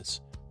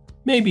Badness.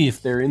 Maybe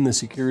if they're in the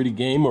security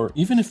game, or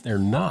even if they're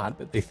not,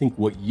 but they think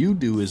what you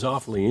do is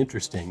awfully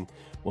interesting,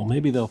 well,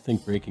 maybe they'll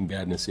think Breaking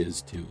Badness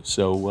is too.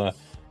 So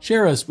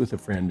share us with a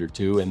friend or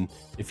two. And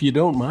if you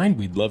don't mind,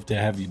 we'd love to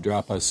have you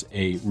drop us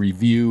a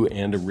review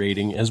and a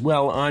rating as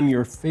well on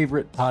your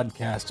favorite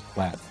podcast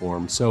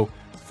platform. So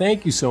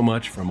thank you so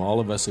much from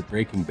all of us at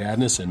Breaking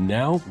Badness. And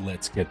now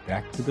let's get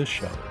back to the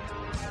show.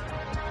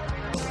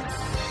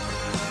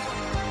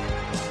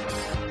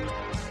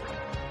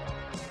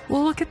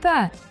 Well, look at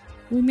that.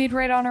 We made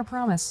right on our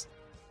promise.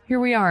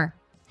 Here we are.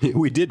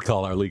 We did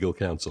call our legal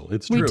counsel.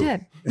 It's true. We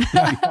did.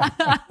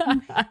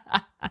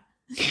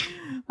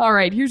 All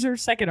right, here's our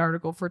second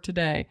article for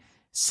today.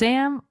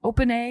 Sam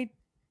OpenAI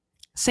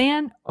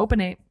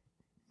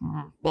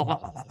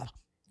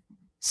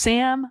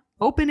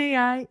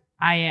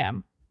I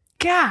am.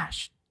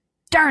 Gosh,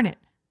 darn it.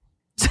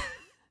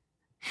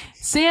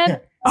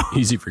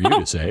 Easy for you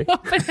to say.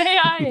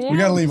 OpenAI We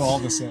got to leave all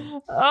this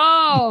in.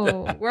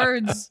 Oh,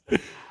 words.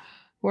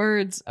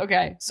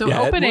 Okay, so OpenAI.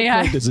 At what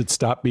OpenAI. point does it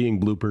stop being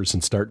bloopers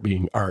and start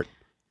being art?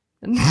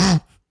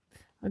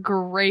 a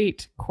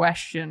great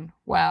question.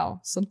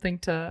 Wow, something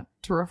to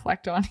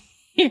reflect on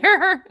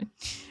here.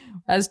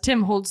 As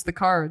Tim holds the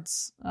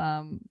cards,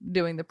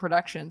 doing the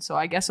production. So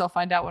I guess I'll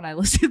find out when I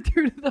listen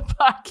through to the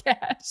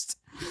podcast.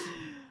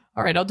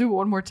 All right, I'll do it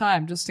one more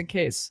time just in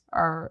case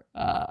our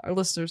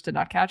listeners did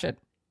not catch it.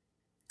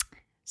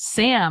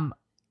 Sam,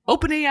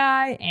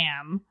 OpenAI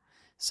Am.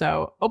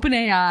 So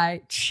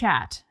OpenAI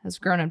Chat has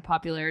grown in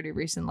popularity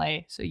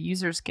recently, so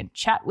users can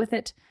chat with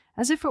it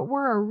as if it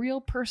were a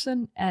real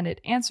person, and it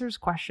answers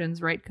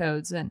questions, writes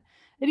codes, and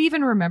it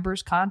even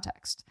remembers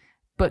context.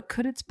 But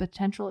could its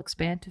potential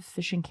expand to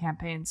phishing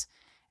campaigns?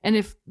 And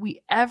if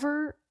we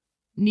ever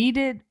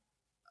needed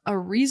a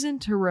reason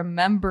to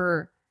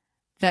remember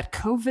that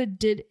COVID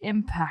did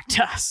impact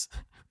us,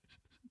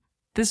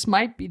 this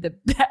might be the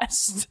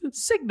best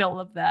signal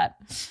of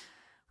that.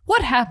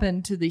 What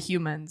happened to the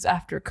humans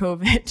after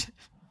COVID?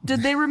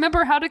 Did they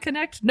remember how to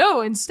connect?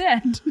 No,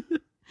 instead,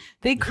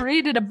 they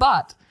created a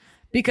bot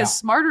because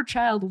Smarter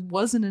Child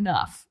wasn't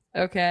enough.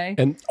 Okay.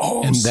 And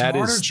that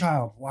Smarter is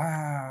Child.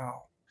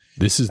 Wow.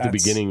 This is the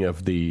beginning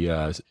of the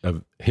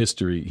of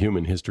history,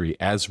 human history,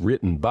 as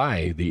written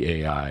by the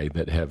AI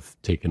that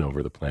have taken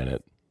over the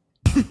planet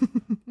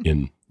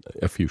in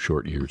a few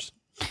short years.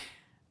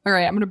 All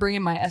right, I'm going to bring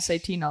in my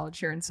SAT knowledge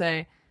here and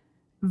say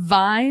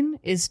Vine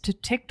is to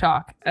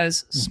TikTok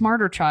as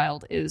Smarter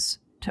Child is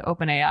to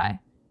OpenAI.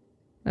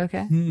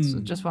 Okay, so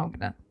just I'm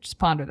gonna just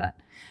ponder that.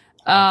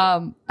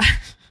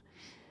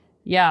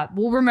 Yeah,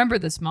 we'll remember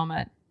this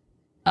moment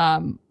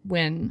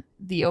when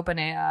the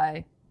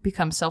OpenAI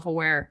becomes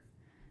self-aware,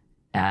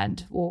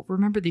 and we'll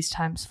remember these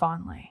times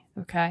fondly.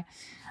 Okay,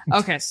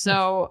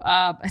 so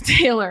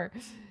Taylor,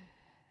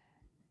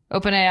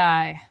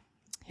 OpenAI,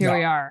 here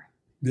we are.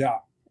 Yeah.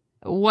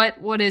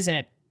 What is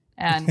it?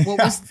 And what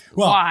was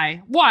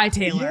why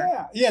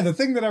Taylor? Yeah. The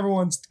thing that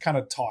everyone's kind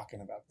of talking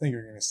about, the thing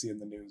you're going to see in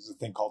the news, is a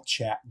thing called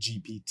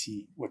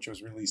ChatGPT, which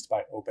was released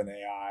by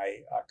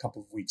OpenAI a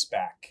couple of weeks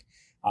back.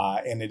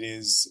 And it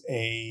is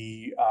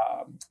a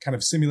kind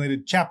of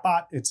simulated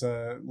chatbot. It's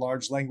a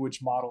large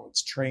language model.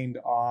 It's trained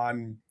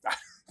on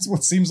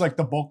what seems like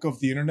the bulk of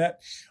the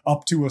internet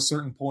up to a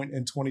certain point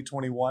in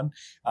 2021,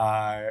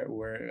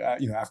 where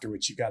after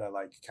which you got to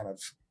kind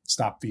of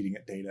stop feeding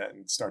it data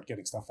and start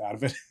getting stuff out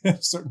of it at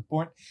a certain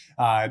point.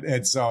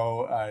 And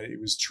so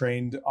it was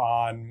trained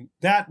on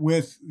that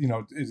with,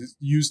 it is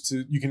used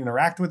to, you can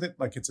interact with it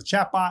like it's a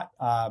chatbot.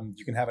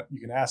 You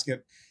can ask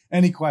it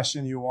any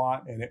question you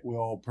want and it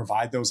will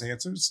provide those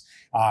answers.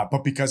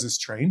 But because it's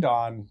trained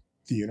on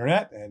the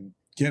internet and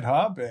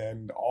GitHub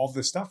and all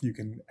this stuff, you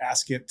can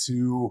ask it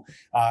to,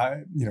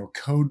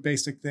 code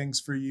basic things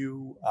for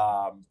you.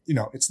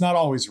 It's not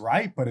always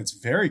right, but it's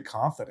very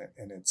confident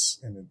in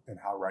in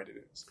how right it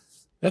is.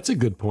 That's a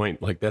good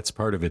point. Like that's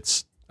part of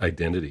its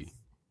identity,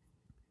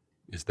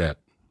 is that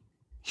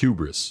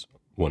hubris,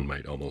 one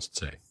might almost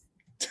say.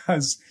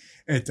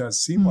 It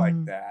does seem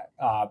like that.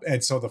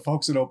 And so the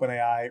folks at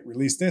OpenAI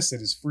released this.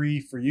 It is free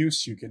for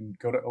use. You can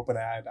go to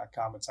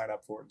openai.com and sign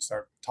up for it and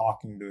start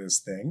talking to this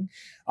thing.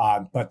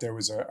 But there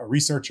was a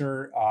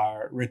researcher,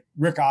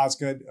 Rick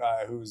Osgood,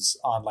 who's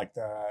on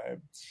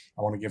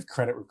I want to give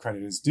credit where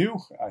credit is due.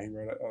 He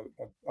wrote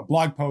a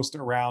blog post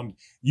around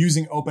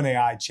using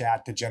OpenAI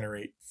chat to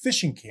generate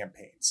phishing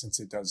campaigns, since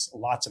it does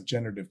lots of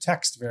generative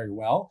text very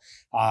well.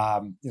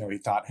 He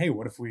thought, hey,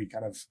 what if we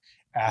kind of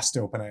asked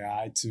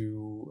OpenAI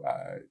to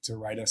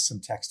write us some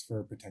text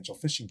for potential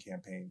phishing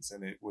campaigns,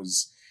 and it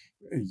was,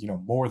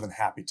 more than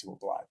happy to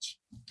oblige.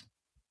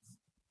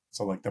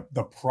 So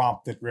the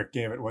prompt that Rick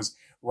gave it was,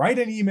 write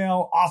an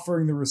email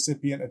offering the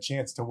recipient a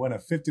chance to win a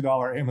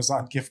 $50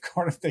 Amazon gift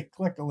card if they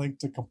click a link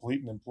to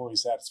complete an employee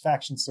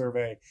satisfaction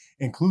survey,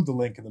 include the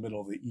link in the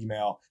middle of the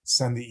email,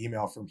 send the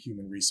email from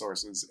human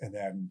resources, and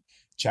then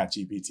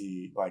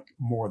ChatGPT,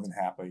 more than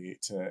happy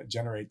to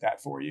generate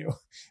that for you.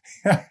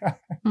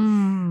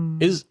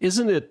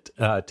 Isn't it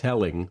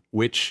telling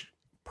which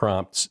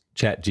prompts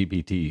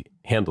ChatGPT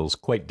handles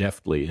quite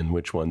deftly and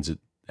which ones it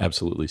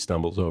absolutely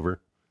stumbles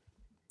over?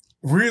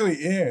 Really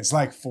is.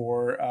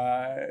 For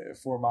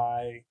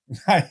my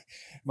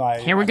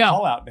Here we go.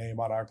 call out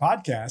name on our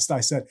podcast, I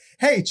said,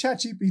 hey,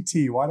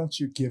 ChatGPT, why don't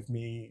you give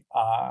me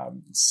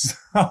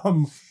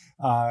some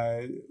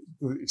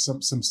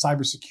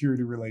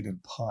cybersecurity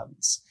related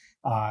puns?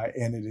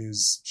 And it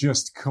is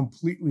just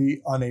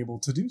completely unable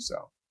to do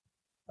so.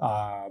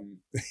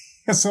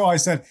 So I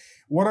said,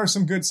 what are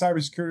some good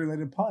cybersecurity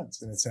related puns?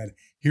 And it said,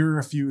 here are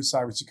a few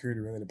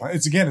cybersecurity related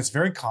puns. It's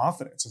very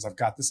confident, since I've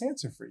got this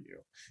answer for you.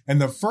 And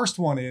the first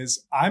one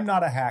is, I'm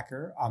not a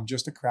hacker. I'm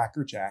just a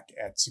crackerjack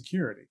at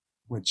security,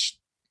 which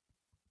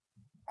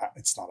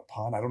it's not a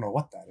pun. I don't know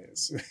what that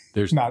is.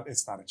 It's not a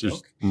joke.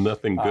 There's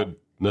nothing good,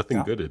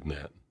 good in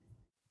that.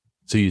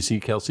 So you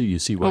see, Kelsey, you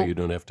see why you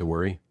don't have to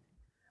worry.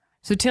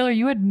 So Taylor,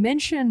 you had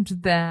mentioned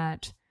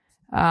that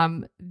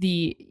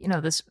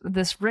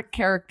this Rick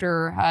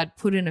character had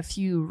put in a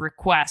few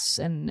requests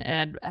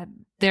and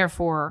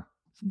therefore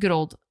good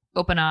old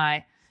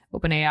OpenAI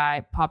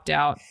popped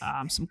out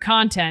some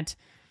content.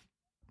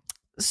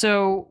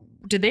 So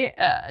did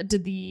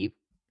the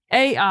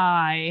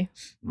AI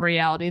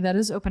reality, that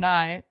is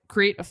OpenAI,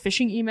 create a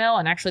phishing email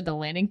and actually the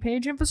landing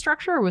page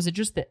infrastructure, or was it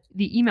just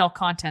the email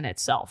content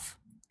itself?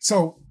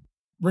 So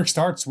Rick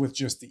starts with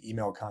just the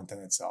email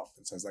content itself.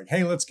 It says like,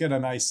 hey, let's get a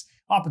nice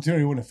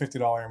opportunity to win a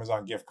 $50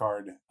 Amazon gift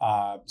card,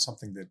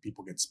 something that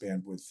people get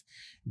spammed with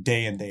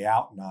day in, day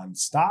out,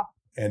 nonstop.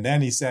 And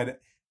then he said,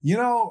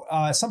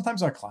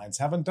 sometimes our clients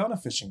haven't done a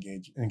phishing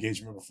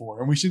engagement before,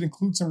 and we should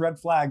include some red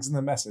flags in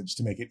the message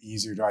to make it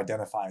easier to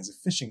identify as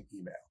a phishing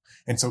email.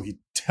 And so he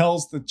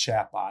tells the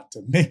chatbot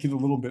to make it a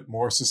little bit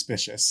more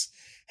suspicious.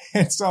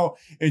 And so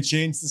it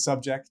changed the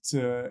subject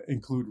to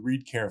include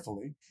read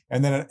carefully.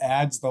 And then it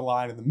adds the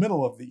line in the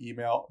middle of the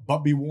email, but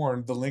be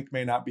warned, the link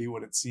may not be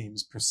what it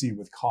seems. Proceed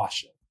with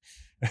caution.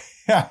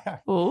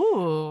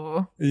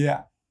 Ooh.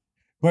 Yeah.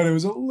 But it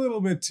was a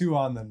little bit too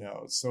on the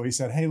nose. So he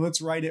said, hey,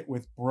 let's write it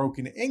with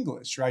broken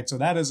English, right? So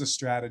that is a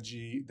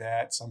strategy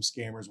that some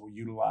scammers will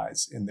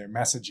utilize in their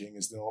messaging,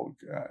 is they'll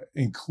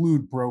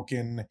include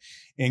broken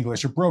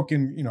English or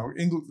broken,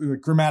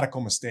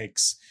 grammatical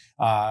mistakes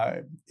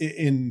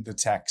in the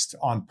text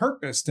on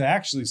purpose to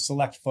actually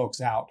select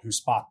folks out who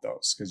spot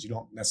those, because you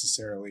don't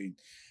necessarily,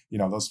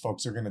 those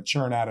folks are going to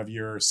churn out of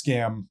your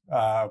scam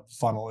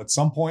funnel at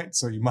some point.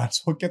 So you might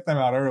as well get them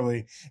out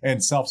early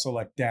and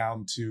self-select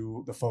down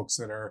to the folks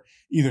that are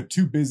either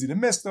too busy to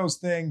miss those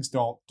things,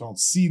 don't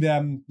see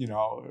them,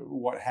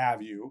 what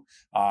have you.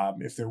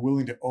 If they're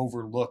willing to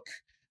overlook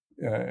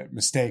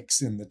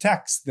mistakes in the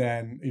text,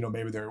 then,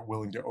 maybe they're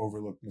willing to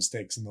overlook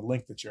mistakes in the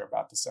link that you're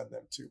about to send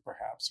them to,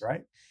 perhaps,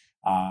 right?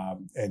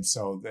 And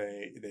so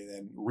they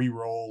then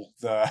re-roll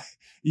the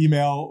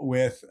email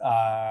with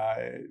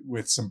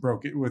some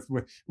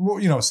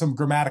some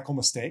grammatical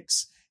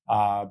mistakes,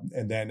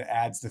 and then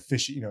adds the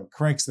phishing,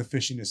 cranks the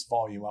phishiness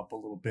volume up a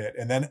little bit,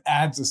 and then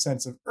adds a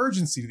sense of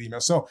urgency to the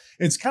email. So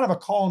it's kind of a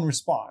call and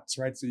response,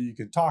 right? So you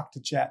can talk to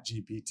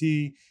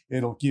ChatGPT,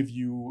 it'll give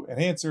you an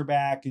answer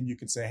back, and you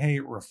can say, hey,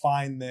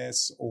 refine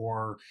this,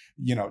 or,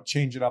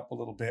 change it up a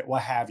little bit,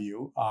 what have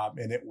you.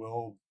 And it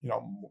will,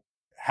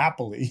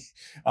 happily,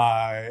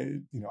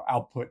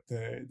 output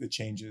the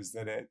changes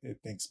that it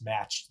thinks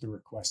match the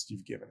request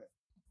you've given it.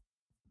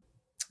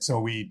 So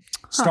we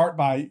start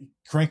by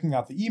cranking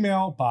out the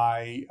email,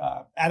 by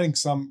adding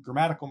some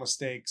grammatical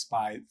mistakes,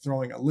 by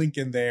throwing a link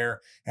in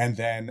there, and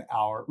then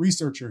our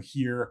researcher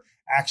here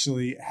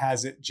actually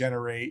has it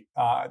generate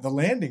the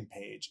landing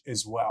page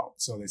as well.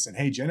 So they said,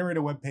 hey, generate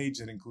a web page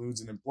that includes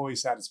an employee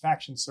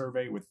satisfaction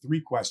survey with 3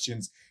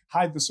 questions,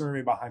 hide the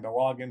survey behind a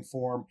login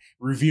form,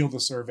 reveal the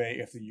survey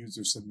if the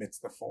user submits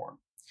the form.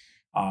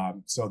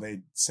 So they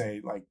say,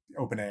 like,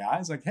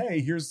 OpenAI is like, hey,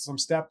 here's some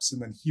steps,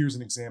 and then here's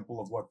an example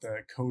of what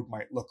the code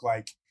might look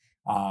like.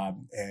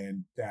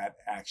 And that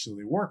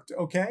actually worked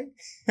okay.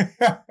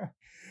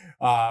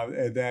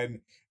 And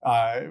then,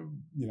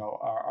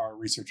 our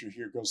researcher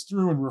here goes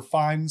through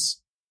and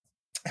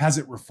has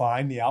it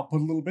refine the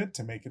output a little bit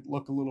to make it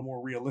look a little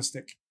more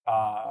realistic.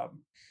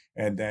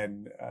 And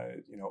then,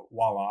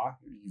 voila,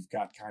 you've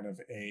got kind of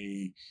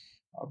a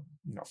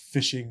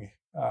phishing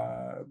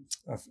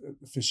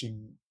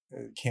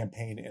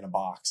campaign in a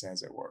box,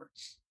 as it were.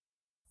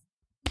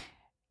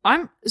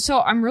 I'm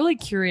really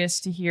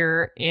curious to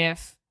hear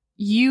if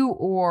you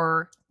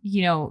or,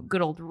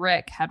 good old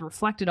Rick had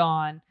reflected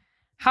on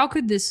how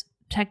could this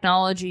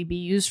technology be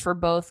used for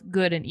both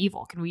good and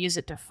evil? Can we use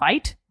it to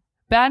fight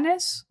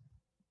badness?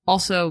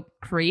 Also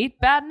create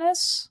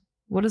badness?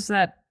 What does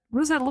that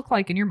look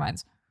like in your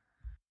minds?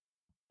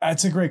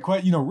 That's a great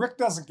question. Rick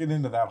doesn't get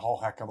into that whole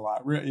heck of a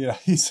lot.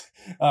 He's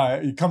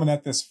coming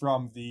at this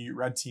from the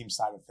red team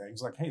side of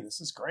things. Like, hey,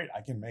 this is great. I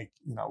can make,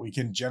 we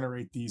can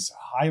generate these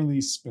highly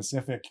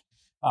specific,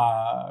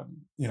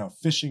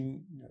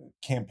 phishing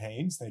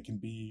campaigns. They can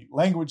be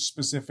language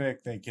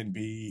specific. They can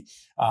be,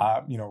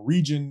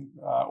 region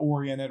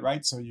oriented,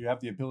 right? So you have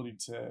the ability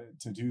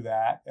to do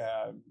that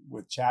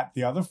with chat.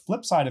 The other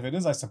flip side of it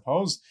is, I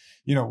suppose,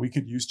 we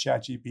could use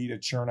ChatGPT to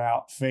churn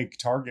out fake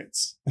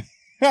targets.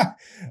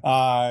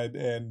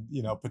 And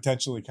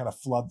potentially kind of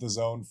flood the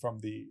zone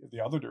from the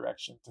other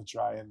direction to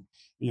try and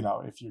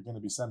if you're going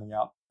to be sending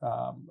out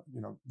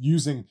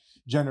using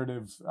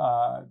generative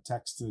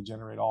text to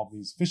generate all of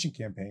these phishing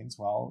campaigns,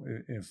 well,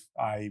 if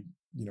I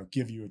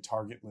give you a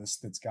target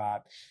list that's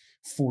got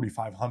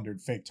 4,500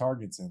 fake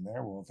targets in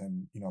there, well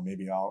then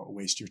maybe I'll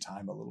waste your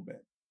time a little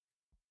bit.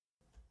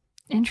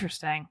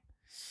 Interesting.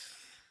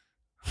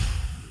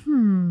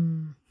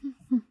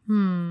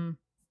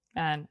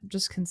 And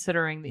just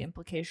considering the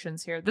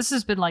implications here, this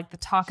has been like the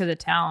talk of the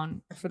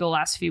town for the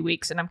last few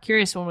weeks. And I'm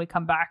curious, when we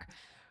come back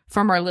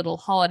from our little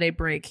holiday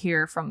break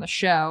here from the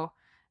show,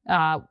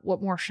 what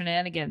more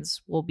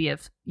shenanigans will be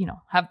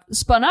have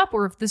spun up,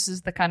 or if this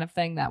is the kind of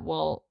thing that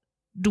will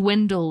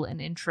dwindle in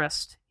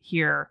interest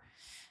here.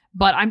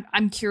 But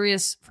I'm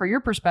curious for your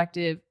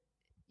perspective.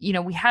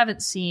 We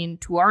haven't seen,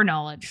 to our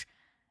knowledge,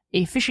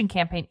 a phishing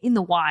campaign in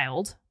the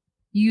wild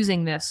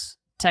using this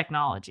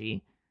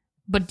technology.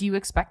 But do you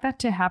expect that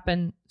to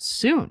happen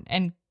soon?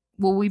 And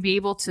will we be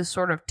able to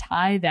sort of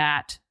tie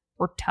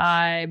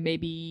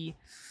maybe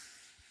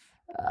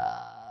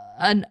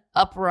an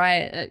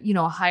upright,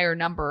 a higher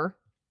number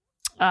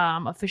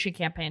of phishing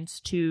campaigns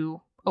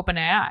to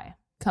OpenAI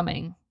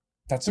coming.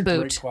 That's a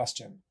great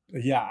question.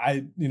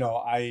 Yeah,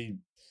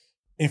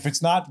 if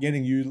it's not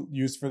getting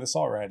used for this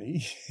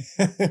already,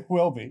 it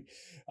will be.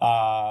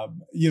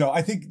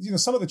 I think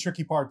some of the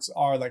tricky parts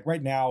are like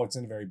right now it's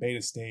in a very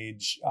beta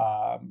stage.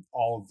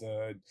 All of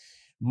the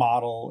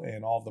model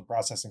and all of the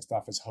processing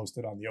stuff is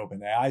hosted on the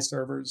OpenAI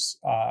servers.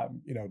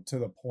 To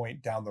the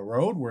point down the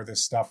road where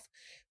this stuff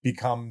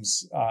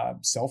becomes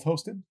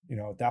self-hosted.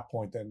 At that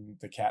point, then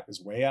the cat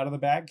is way out of the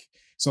bag.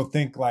 So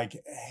think like,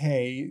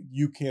 hey,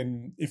 you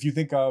can, if you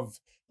think of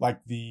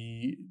like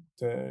the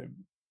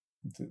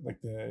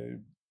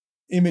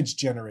image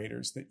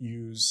generators that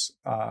use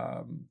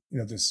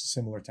this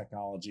similar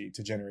technology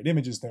to generate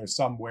images. There's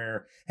some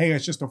where, hey,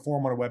 it's just a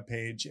form on a web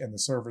page, and the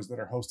servers that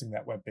are hosting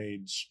that web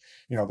page,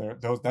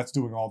 that's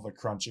doing all the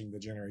crunching to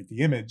generate the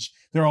image.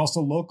 There are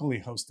also locally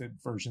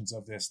hosted versions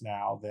of this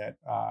now that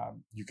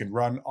you can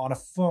run on a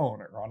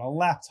phone or on a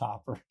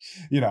laptop or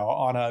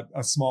on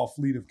a small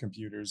fleet of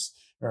computers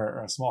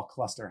or a small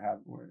cluster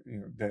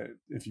that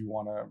if you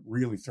want to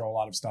really throw a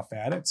lot of stuff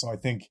at it. So I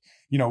think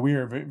we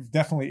are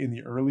definitely in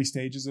the early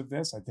stages of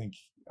this. I think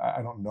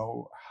I don't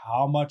know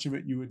how much of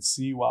it you would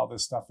see while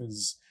this stuff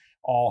is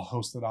all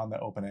hosted on the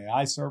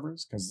OpenAI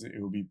servers, because it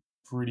would be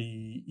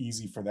pretty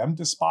easy for them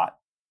to spot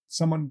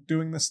someone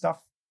doing this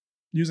stuff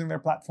using their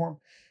platform.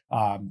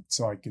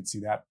 So I could see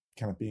that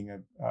kind of being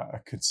a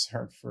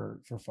concern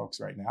for folks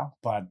right now.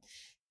 But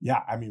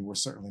yeah, I mean, we're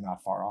certainly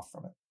not far off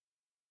from it.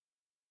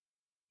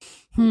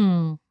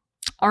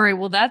 All right.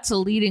 Well, that's a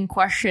leading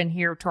question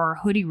here to our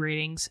hoodie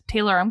ratings.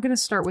 Taylor, I'm going to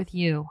start with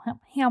you.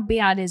 How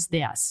bad is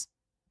this?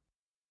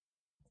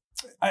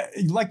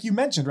 Like you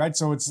mentioned, right?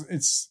 So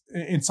it's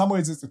in some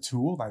ways it's a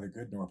tool, neither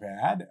good nor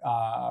bad.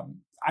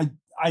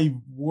 I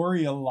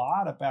worry a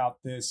lot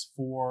about this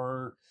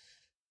for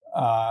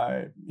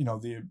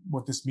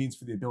what this means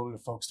for the ability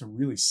of folks to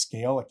really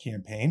scale a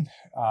campaign.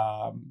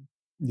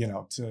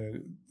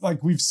 To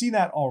like we've seen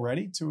that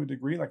already to a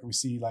degree. Like we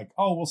see like,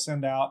 oh, we'll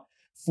send out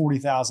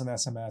 40,000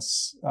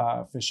 SMS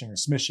phishing or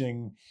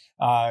smishing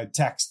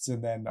texts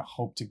and then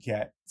hope to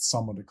get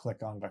someone to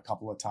click on it a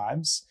couple of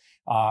times.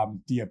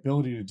 The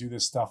ability to do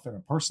this stuff in a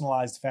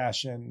personalized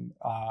fashion,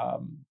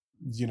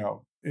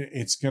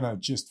 it's going to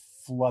just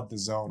flood the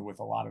zone with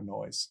a lot of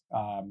noise.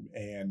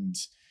 And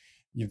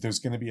there's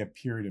going to be a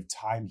period of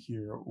time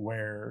here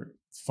where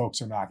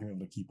folks are not going to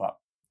be able to keep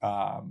up.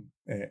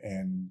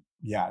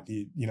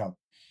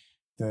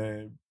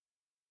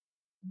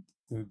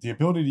 The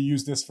ability to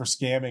use this for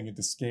scamming and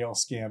to scale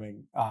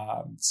scamming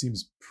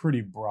seems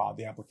pretty broad.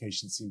 The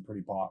applications seem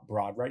pretty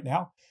broad right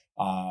now.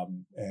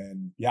 I'm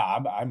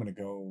going to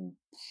go,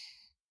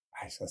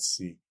 let's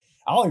see.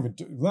 Not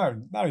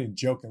even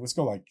joking. Let's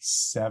go like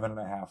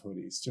 7.5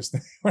 hoodies. Just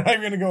we're not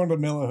even going to go into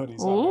Milla hoodies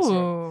on this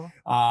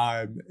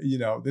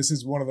here. This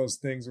is one of those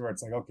things where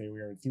it's like, okay, we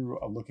are through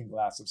a looking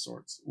glass of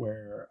sorts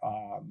where,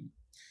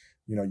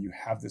 you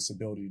have this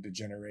ability to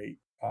generate,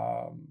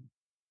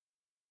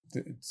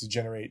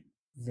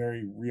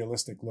 very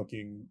realistic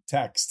looking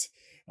text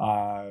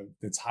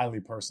that's highly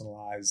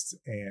personalized,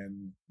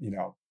 and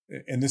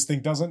and this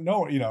thing doesn't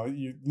know.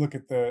 You look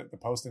at the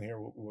post in here,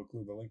 we'll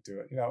include the link to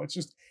it. It's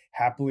just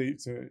happily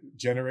to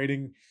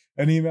generating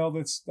an email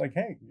that's like,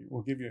 hey,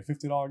 we'll give you a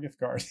 $50 gift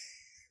card.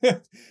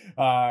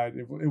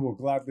 It will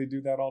gladly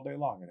do that all day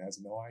long. It has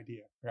no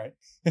idea, right?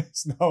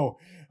 There's no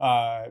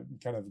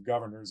kind of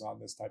governors on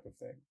this type of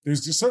thing.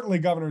 There's just certainly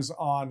governors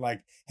on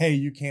like, hey,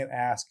 you can't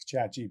ask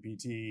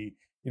ChatGPT,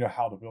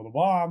 how to build a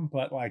bomb.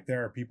 But like,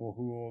 there are people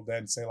who will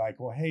then say like,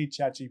 well, hey,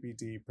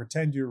 ChatGPT,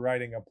 pretend you're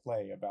writing a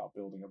play about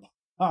building a bomb.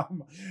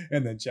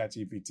 And then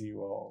ChatGPT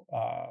will,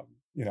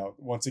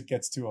 once it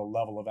gets to a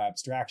level of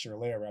abstraction or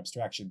layer of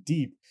abstraction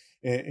deep,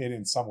 it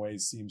in some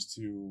ways seems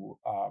to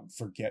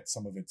forget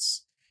some of the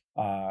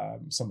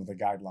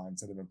guidelines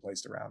that have been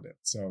placed around it.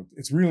 So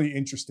it's really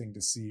interesting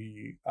to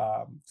see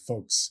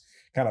folks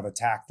kind of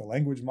attack the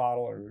language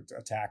model or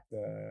attack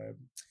the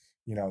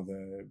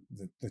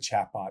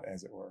chatbot,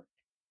 as it were.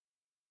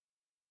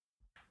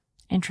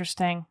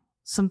 Interesting.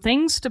 Some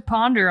things to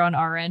ponder on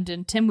our end.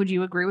 And Tim, would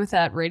you agree with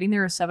that rating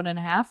there, a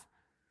 7.5?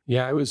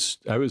 Yeah, I was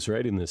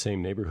right in the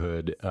same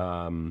neighborhood.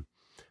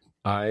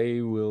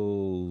 I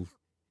will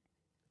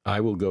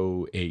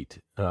go 8.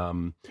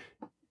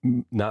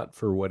 Not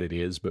for what it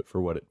is, but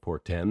for what it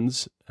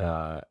portends.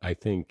 I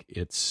think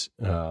it's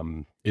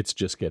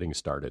just getting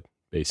started,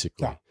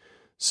 basically. Yeah.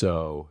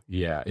 So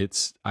yeah,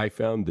 I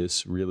found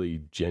this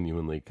really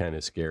genuinely kind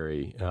of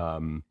scary.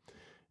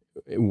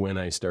 When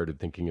I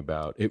started thinking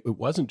about it, it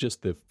wasn't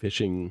just the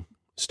phishing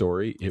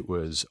story. It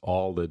was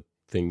all the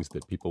things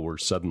that people were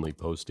suddenly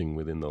posting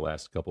within the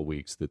last couple of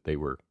weeks that they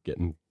were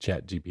getting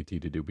ChatGPT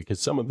to do.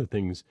 Because some of the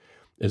things,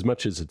 as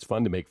much as it's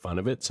fun to make fun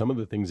of it, some of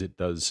the things it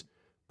does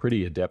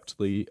pretty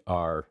adeptly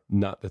are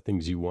not the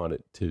things you want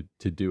it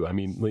to do. I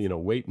mean,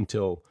 wait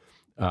until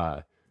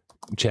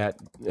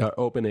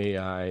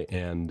OpenAI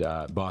and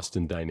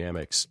Boston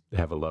Dynamics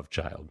have a love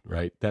child,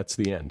 right? That's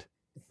the end.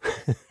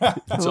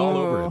 It's all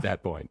over at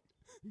that point.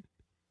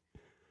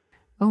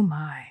 Oh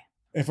my.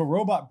 If a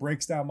robot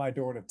breaks down my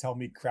door to tell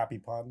me crappy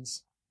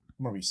puns,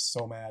 I'm going to be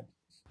so mad.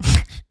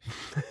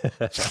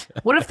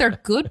 What if they're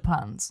good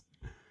puns?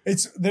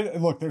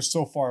 Look, they're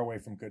so far away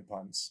from good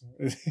puns.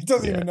 It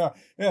doesn't even know.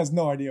 It has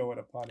no idea what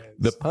a pun is.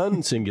 The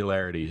pun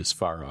singularity is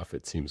far off,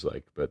 it seems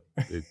like, but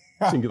the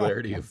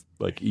singularity of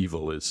like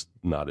evil is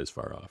not as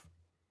far off.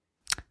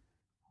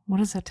 What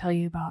does that tell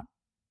you about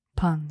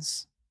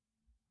puns?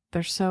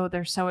 They're so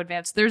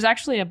advanced. There's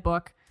actually a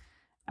book,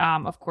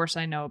 of course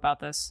I know about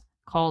this,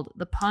 called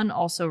The Pun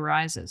Also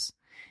Rises.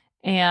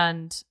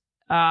 And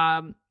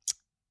I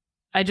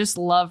just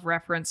love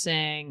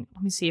referencing,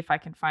 let me see if I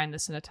can find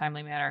this in a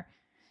timely manner.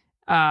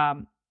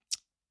 Let's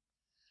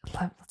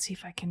see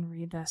if I can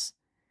read this.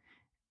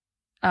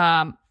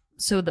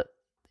 So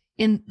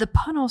in The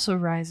Pun Also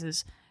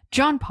Rises,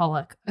 John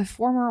Pollock, a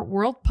former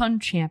world pun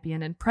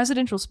champion and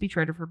presidential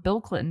speechwriter for Bill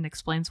Clinton,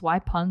 explains why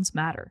puns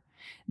matter.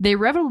 They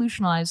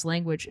revolutionized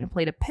language and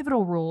played a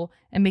pivotal role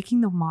in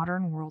making the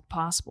modern world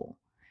possible.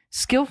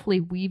 Skillfully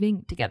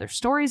weaving together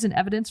stories and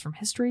evidence from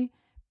history,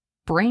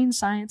 brain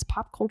science,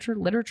 pop culture,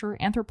 literature,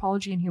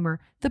 anthropology, and humor,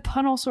 The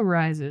Pun Also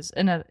Rises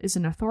and is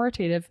an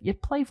authoritative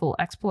yet playful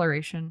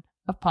exploration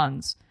of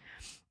puns.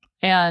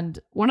 And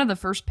one of the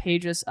first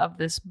pages of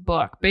this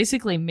book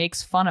basically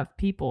makes fun of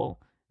people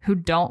who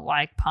don't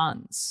like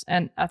puns.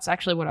 And that's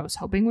actually what I was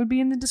hoping would be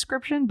in the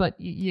description, but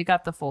you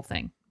got the full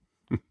thing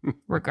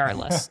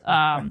regardless.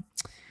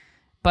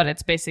 But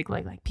it's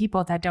basically like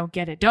people that don't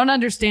get it, don't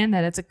understand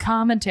that it's a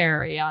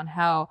commentary on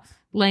how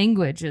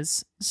language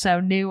is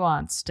so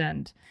nuanced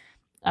and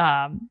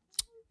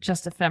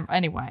just ephemeral.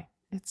 Anyway,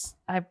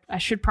 I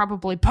should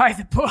probably buy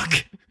the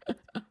book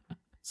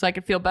so I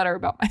can feel better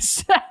about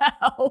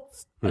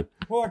myself.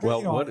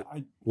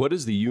 What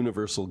does the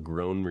universal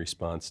groan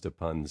response to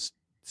puns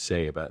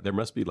say about it? There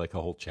must be like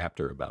a whole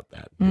chapter about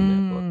that in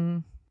that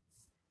book.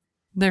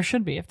 There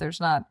should be if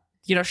there's not.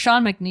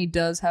 Sean McNee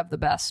does have the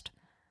best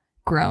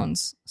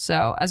groans.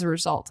 So as a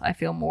result, I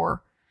feel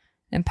more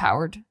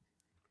empowered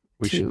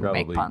to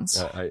make puns.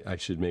 I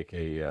should make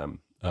a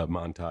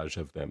montage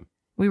of them.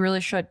 We really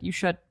should. You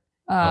should.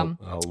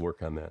 I'll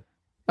work on that.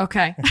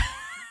 Okay.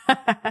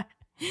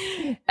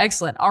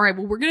 Excellent. All right.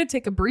 Well, we're going to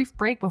take a brief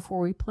break before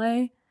we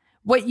play.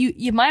 What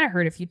you might have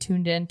heard if you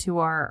tuned in to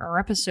our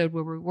episode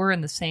where we were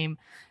in the same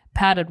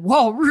padded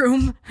wall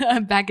room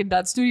back in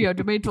Dot Studio,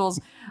 Domain Tools,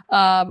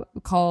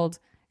 called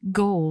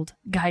Gold,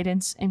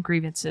 Guidance, and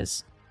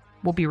Grievances.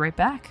 We'll be right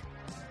back.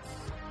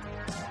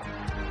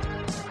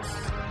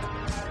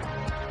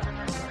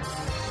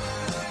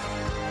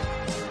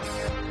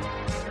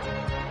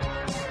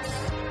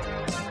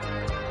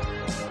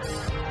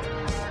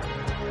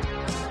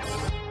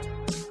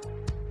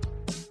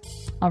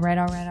 All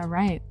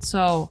right.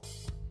 So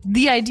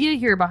the idea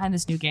here behind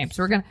this new game,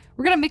 so we're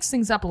gonna mix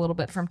things up a little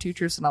bit from Two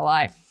Truths and a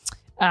Lie.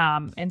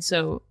 And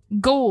so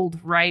gold,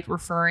 right,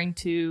 referring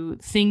to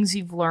things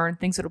you've learned,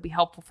 things that'll be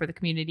helpful for the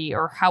community,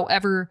 or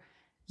however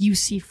you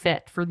see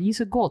fit for the use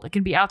of gold. It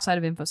can be outside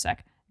of InfoSec.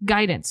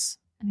 Guidance,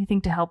 anything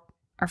to help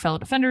our fellow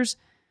defenders.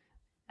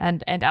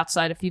 And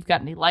outside, if you've got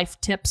any life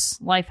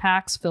tips, life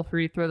hacks, feel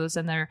free to throw those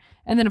in there.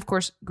 And then, of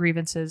course,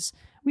 grievances.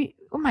 We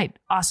might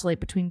oscillate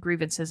between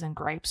grievances and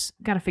gripes.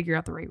 Got to figure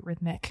out the right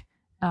rhythmic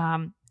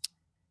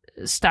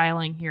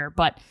styling here,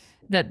 but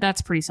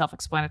that's pretty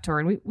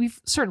self-explanatory. And we've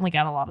certainly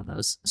got a lot of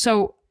those.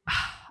 So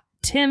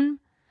Tim,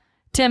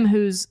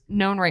 who's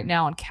known right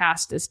now and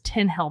cast as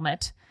Tin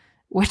Helmet,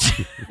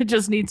 which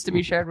just needs to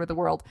be shared with the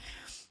world.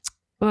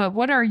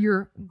 What are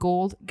your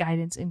gold,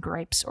 guidance, and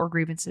gripes or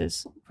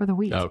grievances for the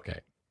week?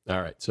 Okay.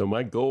 All right. So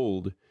my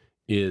gold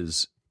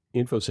is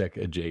InfoSec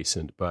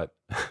adjacent, but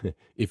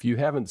if you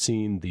haven't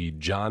seen the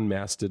John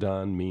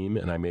Mastodon meme,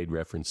 and I made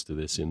reference to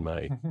this in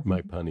my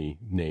punny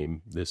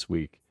name this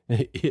week,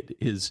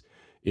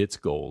 it's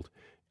gold.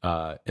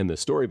 And the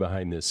story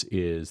behind this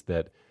is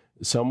that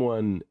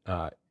someone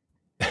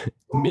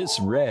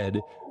misread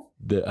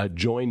a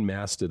Join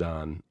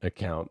Mastodon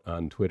account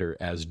on Twitter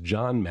as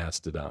John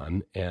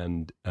Mastodon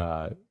and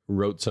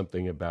wrote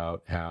something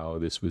about how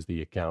this was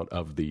the account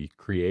of the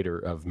creator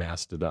of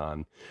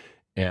Mastodon.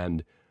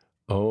 And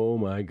oh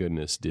my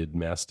goodness, did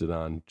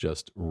Mastodon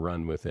just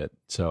run with it.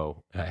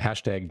 So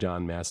hashtag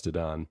John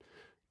Mastodon,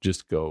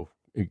 just go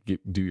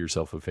do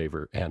yourself a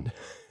favor and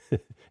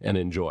and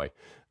enjoy.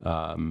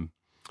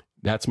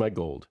 That's my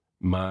gold.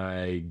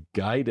 My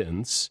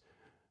guidance,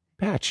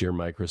 patch your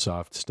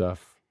Microsoft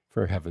stuff.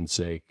 For heaven's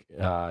sake.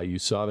 You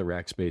saw the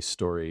Rackspace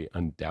story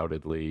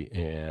undoubtedly,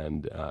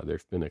 and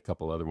there's been a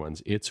couple other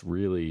ones. It's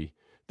really,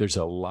 there's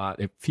a lot.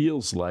 It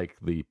feels like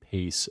the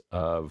pace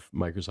of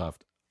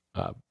Microsoft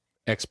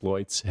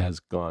exploits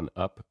has gone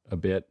up a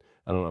bit.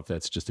 I don't know if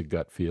that's just a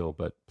gut feel,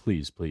 but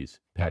please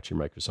patch your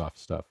Microsoft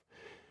stuff.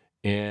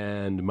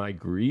 And my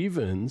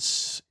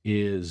grievance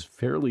is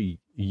fairly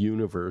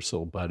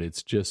universal, but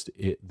it's just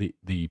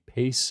the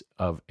pace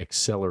of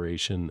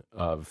acceleration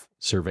of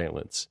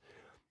surveillance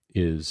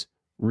is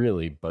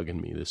really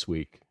bugging me this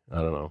week. I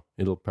don't know.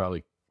 It'll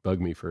probably bug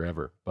me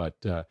forever. But,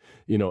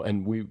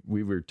 and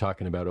we were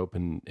talking about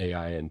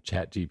OpenAI and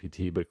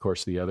ChatGPT, but of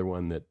course the other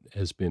one that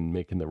has been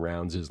making the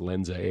rounds is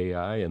Lensa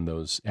AI and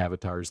those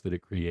avatars that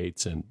it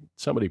creates. And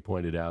somebody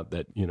pointed out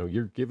that,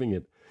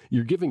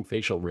 you're giving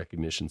facial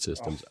recognition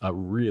systems a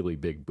really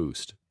big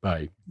boost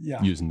by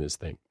using this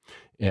thing.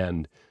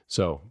 And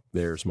so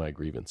there's my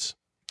grievance.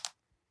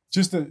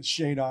 Just to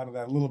shade onto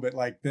that a little bit,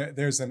 like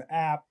there's an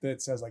app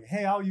that says like,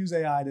 hey, I'll use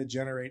AI to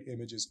generate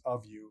images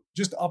of you.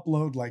 Just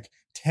upload like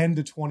 10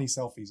 to 20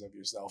 selfies of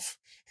yourself.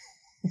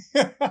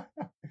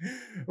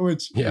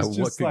 Which is just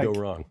what could go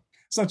wrong?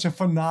 Such a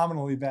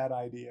phenomenally bad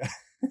idea.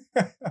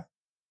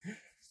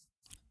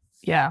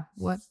 Yeah,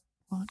 what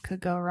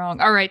could go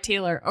wrong? All right,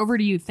 Taylor, over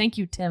to you. Thank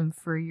you, Tim,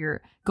 for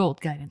your gold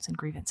guidance and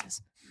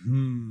grievances.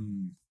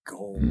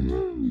 Gold.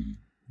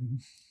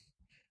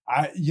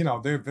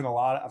 There have been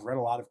I've read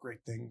a lot of great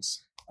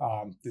things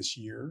this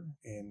year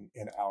in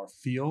our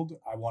field.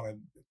 I want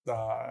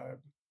to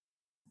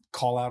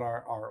call out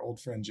our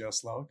old friend Joe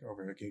Sloak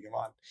over at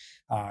Gigamon.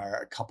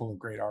 A couple of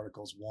great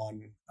articles.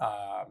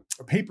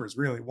 Papers,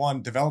 really.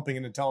 One, developing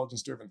an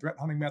intelligence-driven threat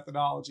hunting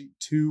methodology.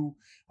 Two,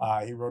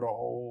 he wrote a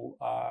whole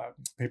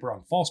paper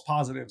on false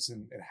positives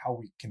and how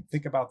we can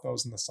think about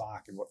those in the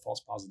SOC and what false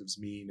positives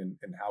mean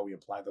and how we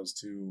apply those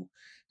to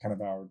kind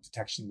of our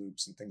detection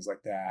loops and things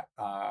like that.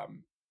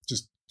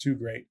 Just two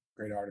great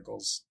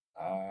articles.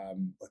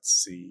 Let's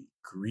see,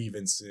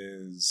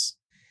 grievances.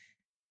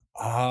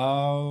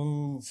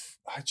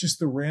 Just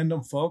the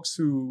random folks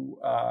who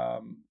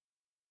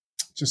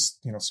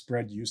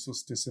spread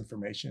useless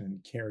disinformation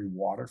and carry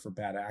water for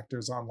bad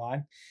actors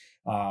online.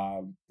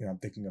 I'm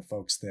thinking of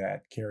folks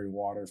that carry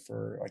water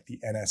for like the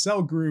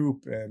NSL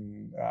group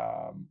and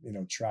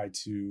try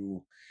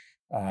to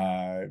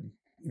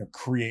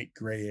create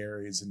gray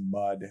areas and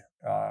mud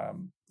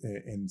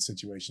in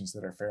situations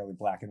that are fairly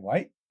black and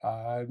white.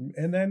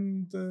 And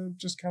then the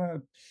just kind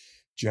of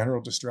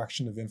general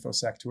destruction of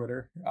InfoSec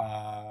Twitter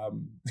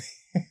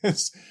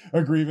is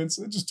a grievance,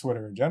 just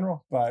Twitter in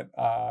general. But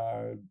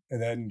and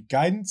then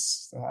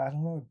guidance, I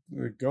don't know,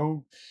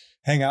 go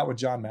hang out with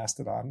John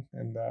Mastodon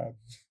and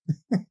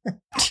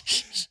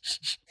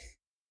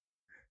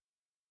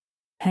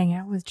hang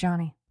out with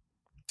Johnny.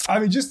 I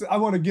mean, I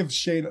want to give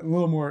Shade a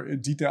little more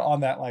detail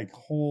on that, like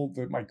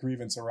my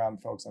grievance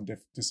around folks on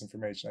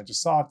disinformation. I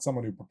just saw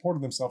someone who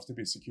purported themselves to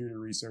be a security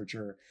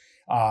researcher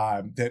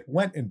that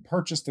went and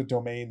purchased a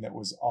domain that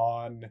was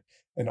on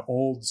an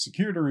old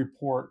security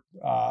report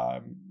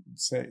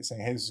saying,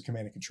 hey, this is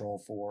command and control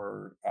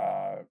for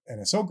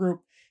NSO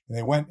group. And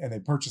they went and they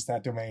purchased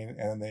that domain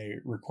and they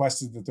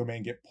requested the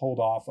domain get pulled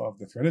off of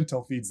the threat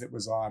intel feeds that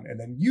was on, and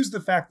then used the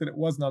fact that it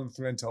wasn't on the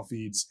threat intel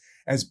feeds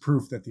as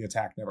proof that the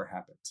attack never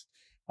happened.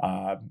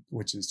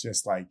 Which is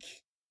just like,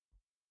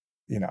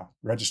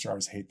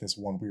 registrars hate this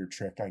one weird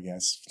trick, I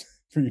guess,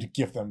 for you to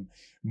give them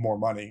more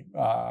money.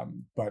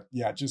 But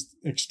yeah, just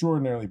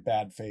extraordinarily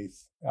bad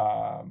faith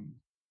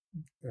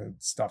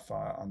stuff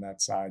on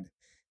that side.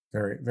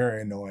 Very,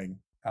 very annoying.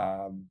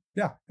 And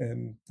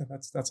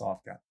that's all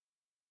I've got.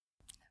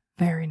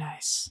 Very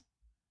nice.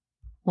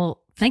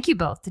 Well, thank you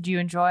both. Did you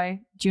enjoy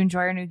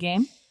our new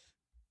game?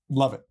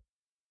 Love it.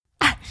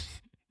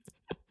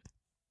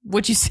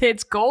 Would you say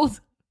it's gold?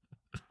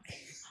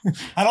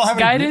 I don't have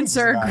guidance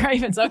or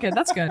grievance. Okay,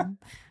 that's good.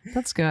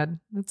 That's good.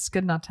 It's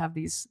good not to have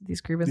these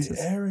grievances.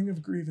 The airing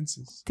of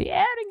grievances.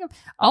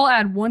 I'll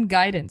add one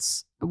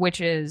guidance, which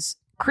is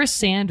Chris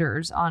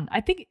Sanders on.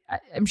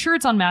 I'm sure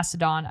it's on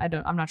Mastodon.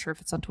 I'm not sure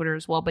if it's on Twitter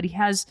as well, but he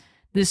has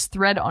this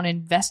thread on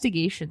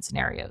investigation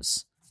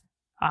scenarios.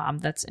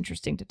 That's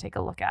interesting to take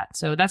a look at.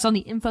 So that's on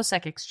the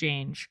InfoSec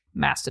Exchange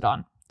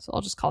Mastodon. So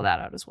I'll just call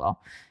that out as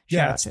well.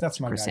 That's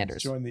my Chris guy.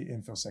 Sanders. Join the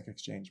InfoSec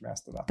Exchange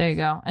Mastodon. There you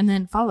go. And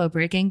then follow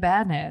Breaking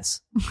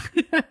Badness.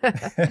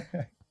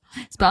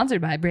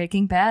 Sponsored by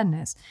Breaking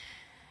Badness.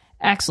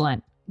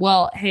 Excellent.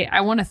 Well, hey,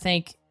 I want to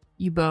thank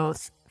you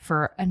both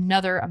for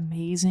another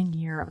amazing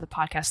year of the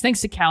podcast.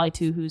 Thanks to Callie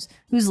too,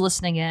 who's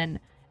listening in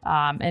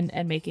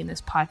and making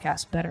this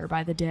podcast better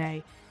by the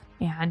day.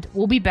 And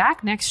we'll be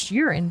back next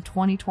year in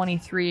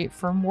 2023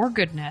 for more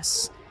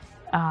goodness.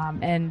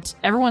 And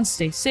everyone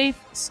stay safe,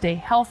 stay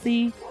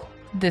healthy.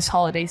 This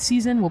holiday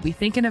season, we'll be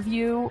thinking of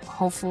you.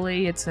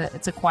 Hopefully it's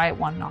a quiet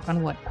one, knock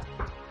on wood.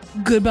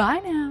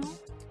 Goodbye now.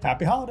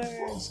 Happy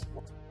holidays.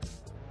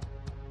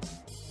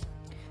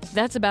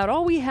 That's about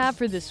all we have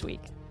for this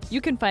week.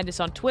 You can find us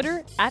on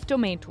Twitter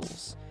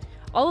 @DomainTools.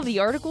 All of the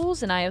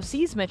articles and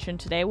IOCs mentioned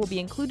today will be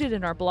included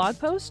in our blog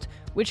post,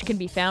 which can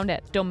be found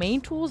at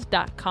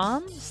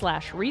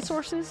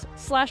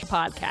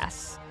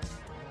domaintools.com/resources/podcasts.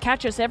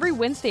 Catch us every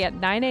Wednesday at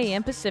 9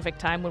 a.m. Pacific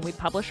time when we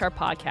publish our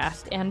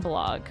podcast and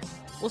blog.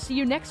 We'll see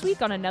you next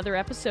week on another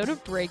episode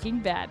of Breaking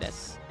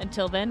Badness.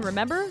 Until then,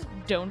 remember,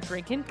 don't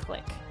drink and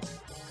click.